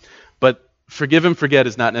forget. But forgive and forget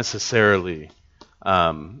is not necessarily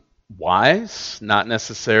wise, not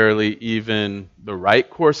necessarily even the right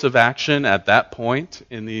course of action at that point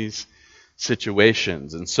in these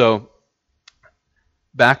situations. And so,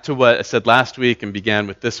 back to what I said last week and began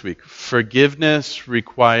with this week, forgiveness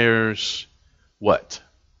requires what?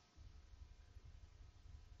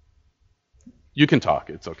 You can talk,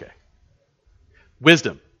 it's okay.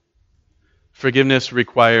 Wisdom. Forgiveness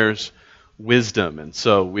requires wisdom. And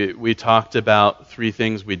so we talked about three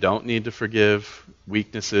things we don't need to forgive: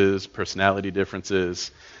 weaknesses, personality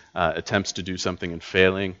differences, attempts to do something and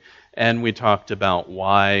failing. And we talked about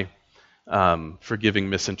why forgiving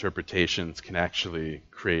misinterpretations can actually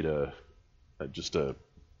create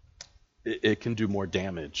it can do more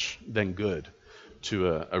damage than good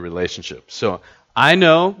to a relationship. So I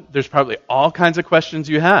know there's probably all kinds of questions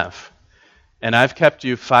you have, and I've kept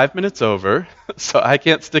you 5 minutes over, so I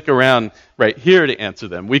can't stick around right here to answer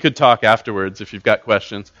them. We could talk afterwards if you've got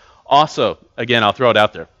questions. Also, again, I'll throw it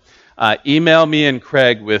out there. Email me and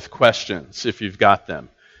Craig with questions if you've got them,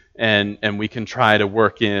 and we can try to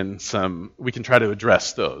we can try to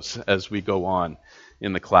address those as we go on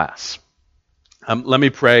in the class. Let me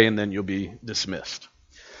pray, and then you'll be dismissed.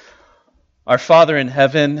 Our Father in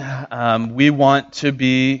heaven, we want to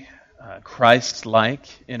be Christ-like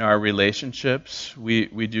in our relationships.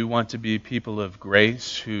 We do want to be people of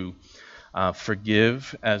grace who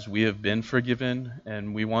forgive as we have been forgiven,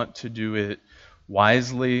 and we want to do it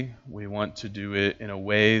wisely. We want to do it in a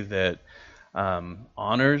way that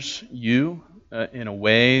honors you, in a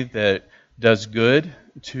way that does good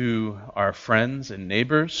to our friends and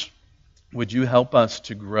neighbors. Would you help us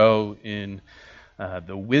to grow in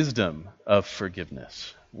the wisdom of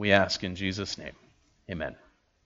forgiveness? We ask in Jesus' name. Amen.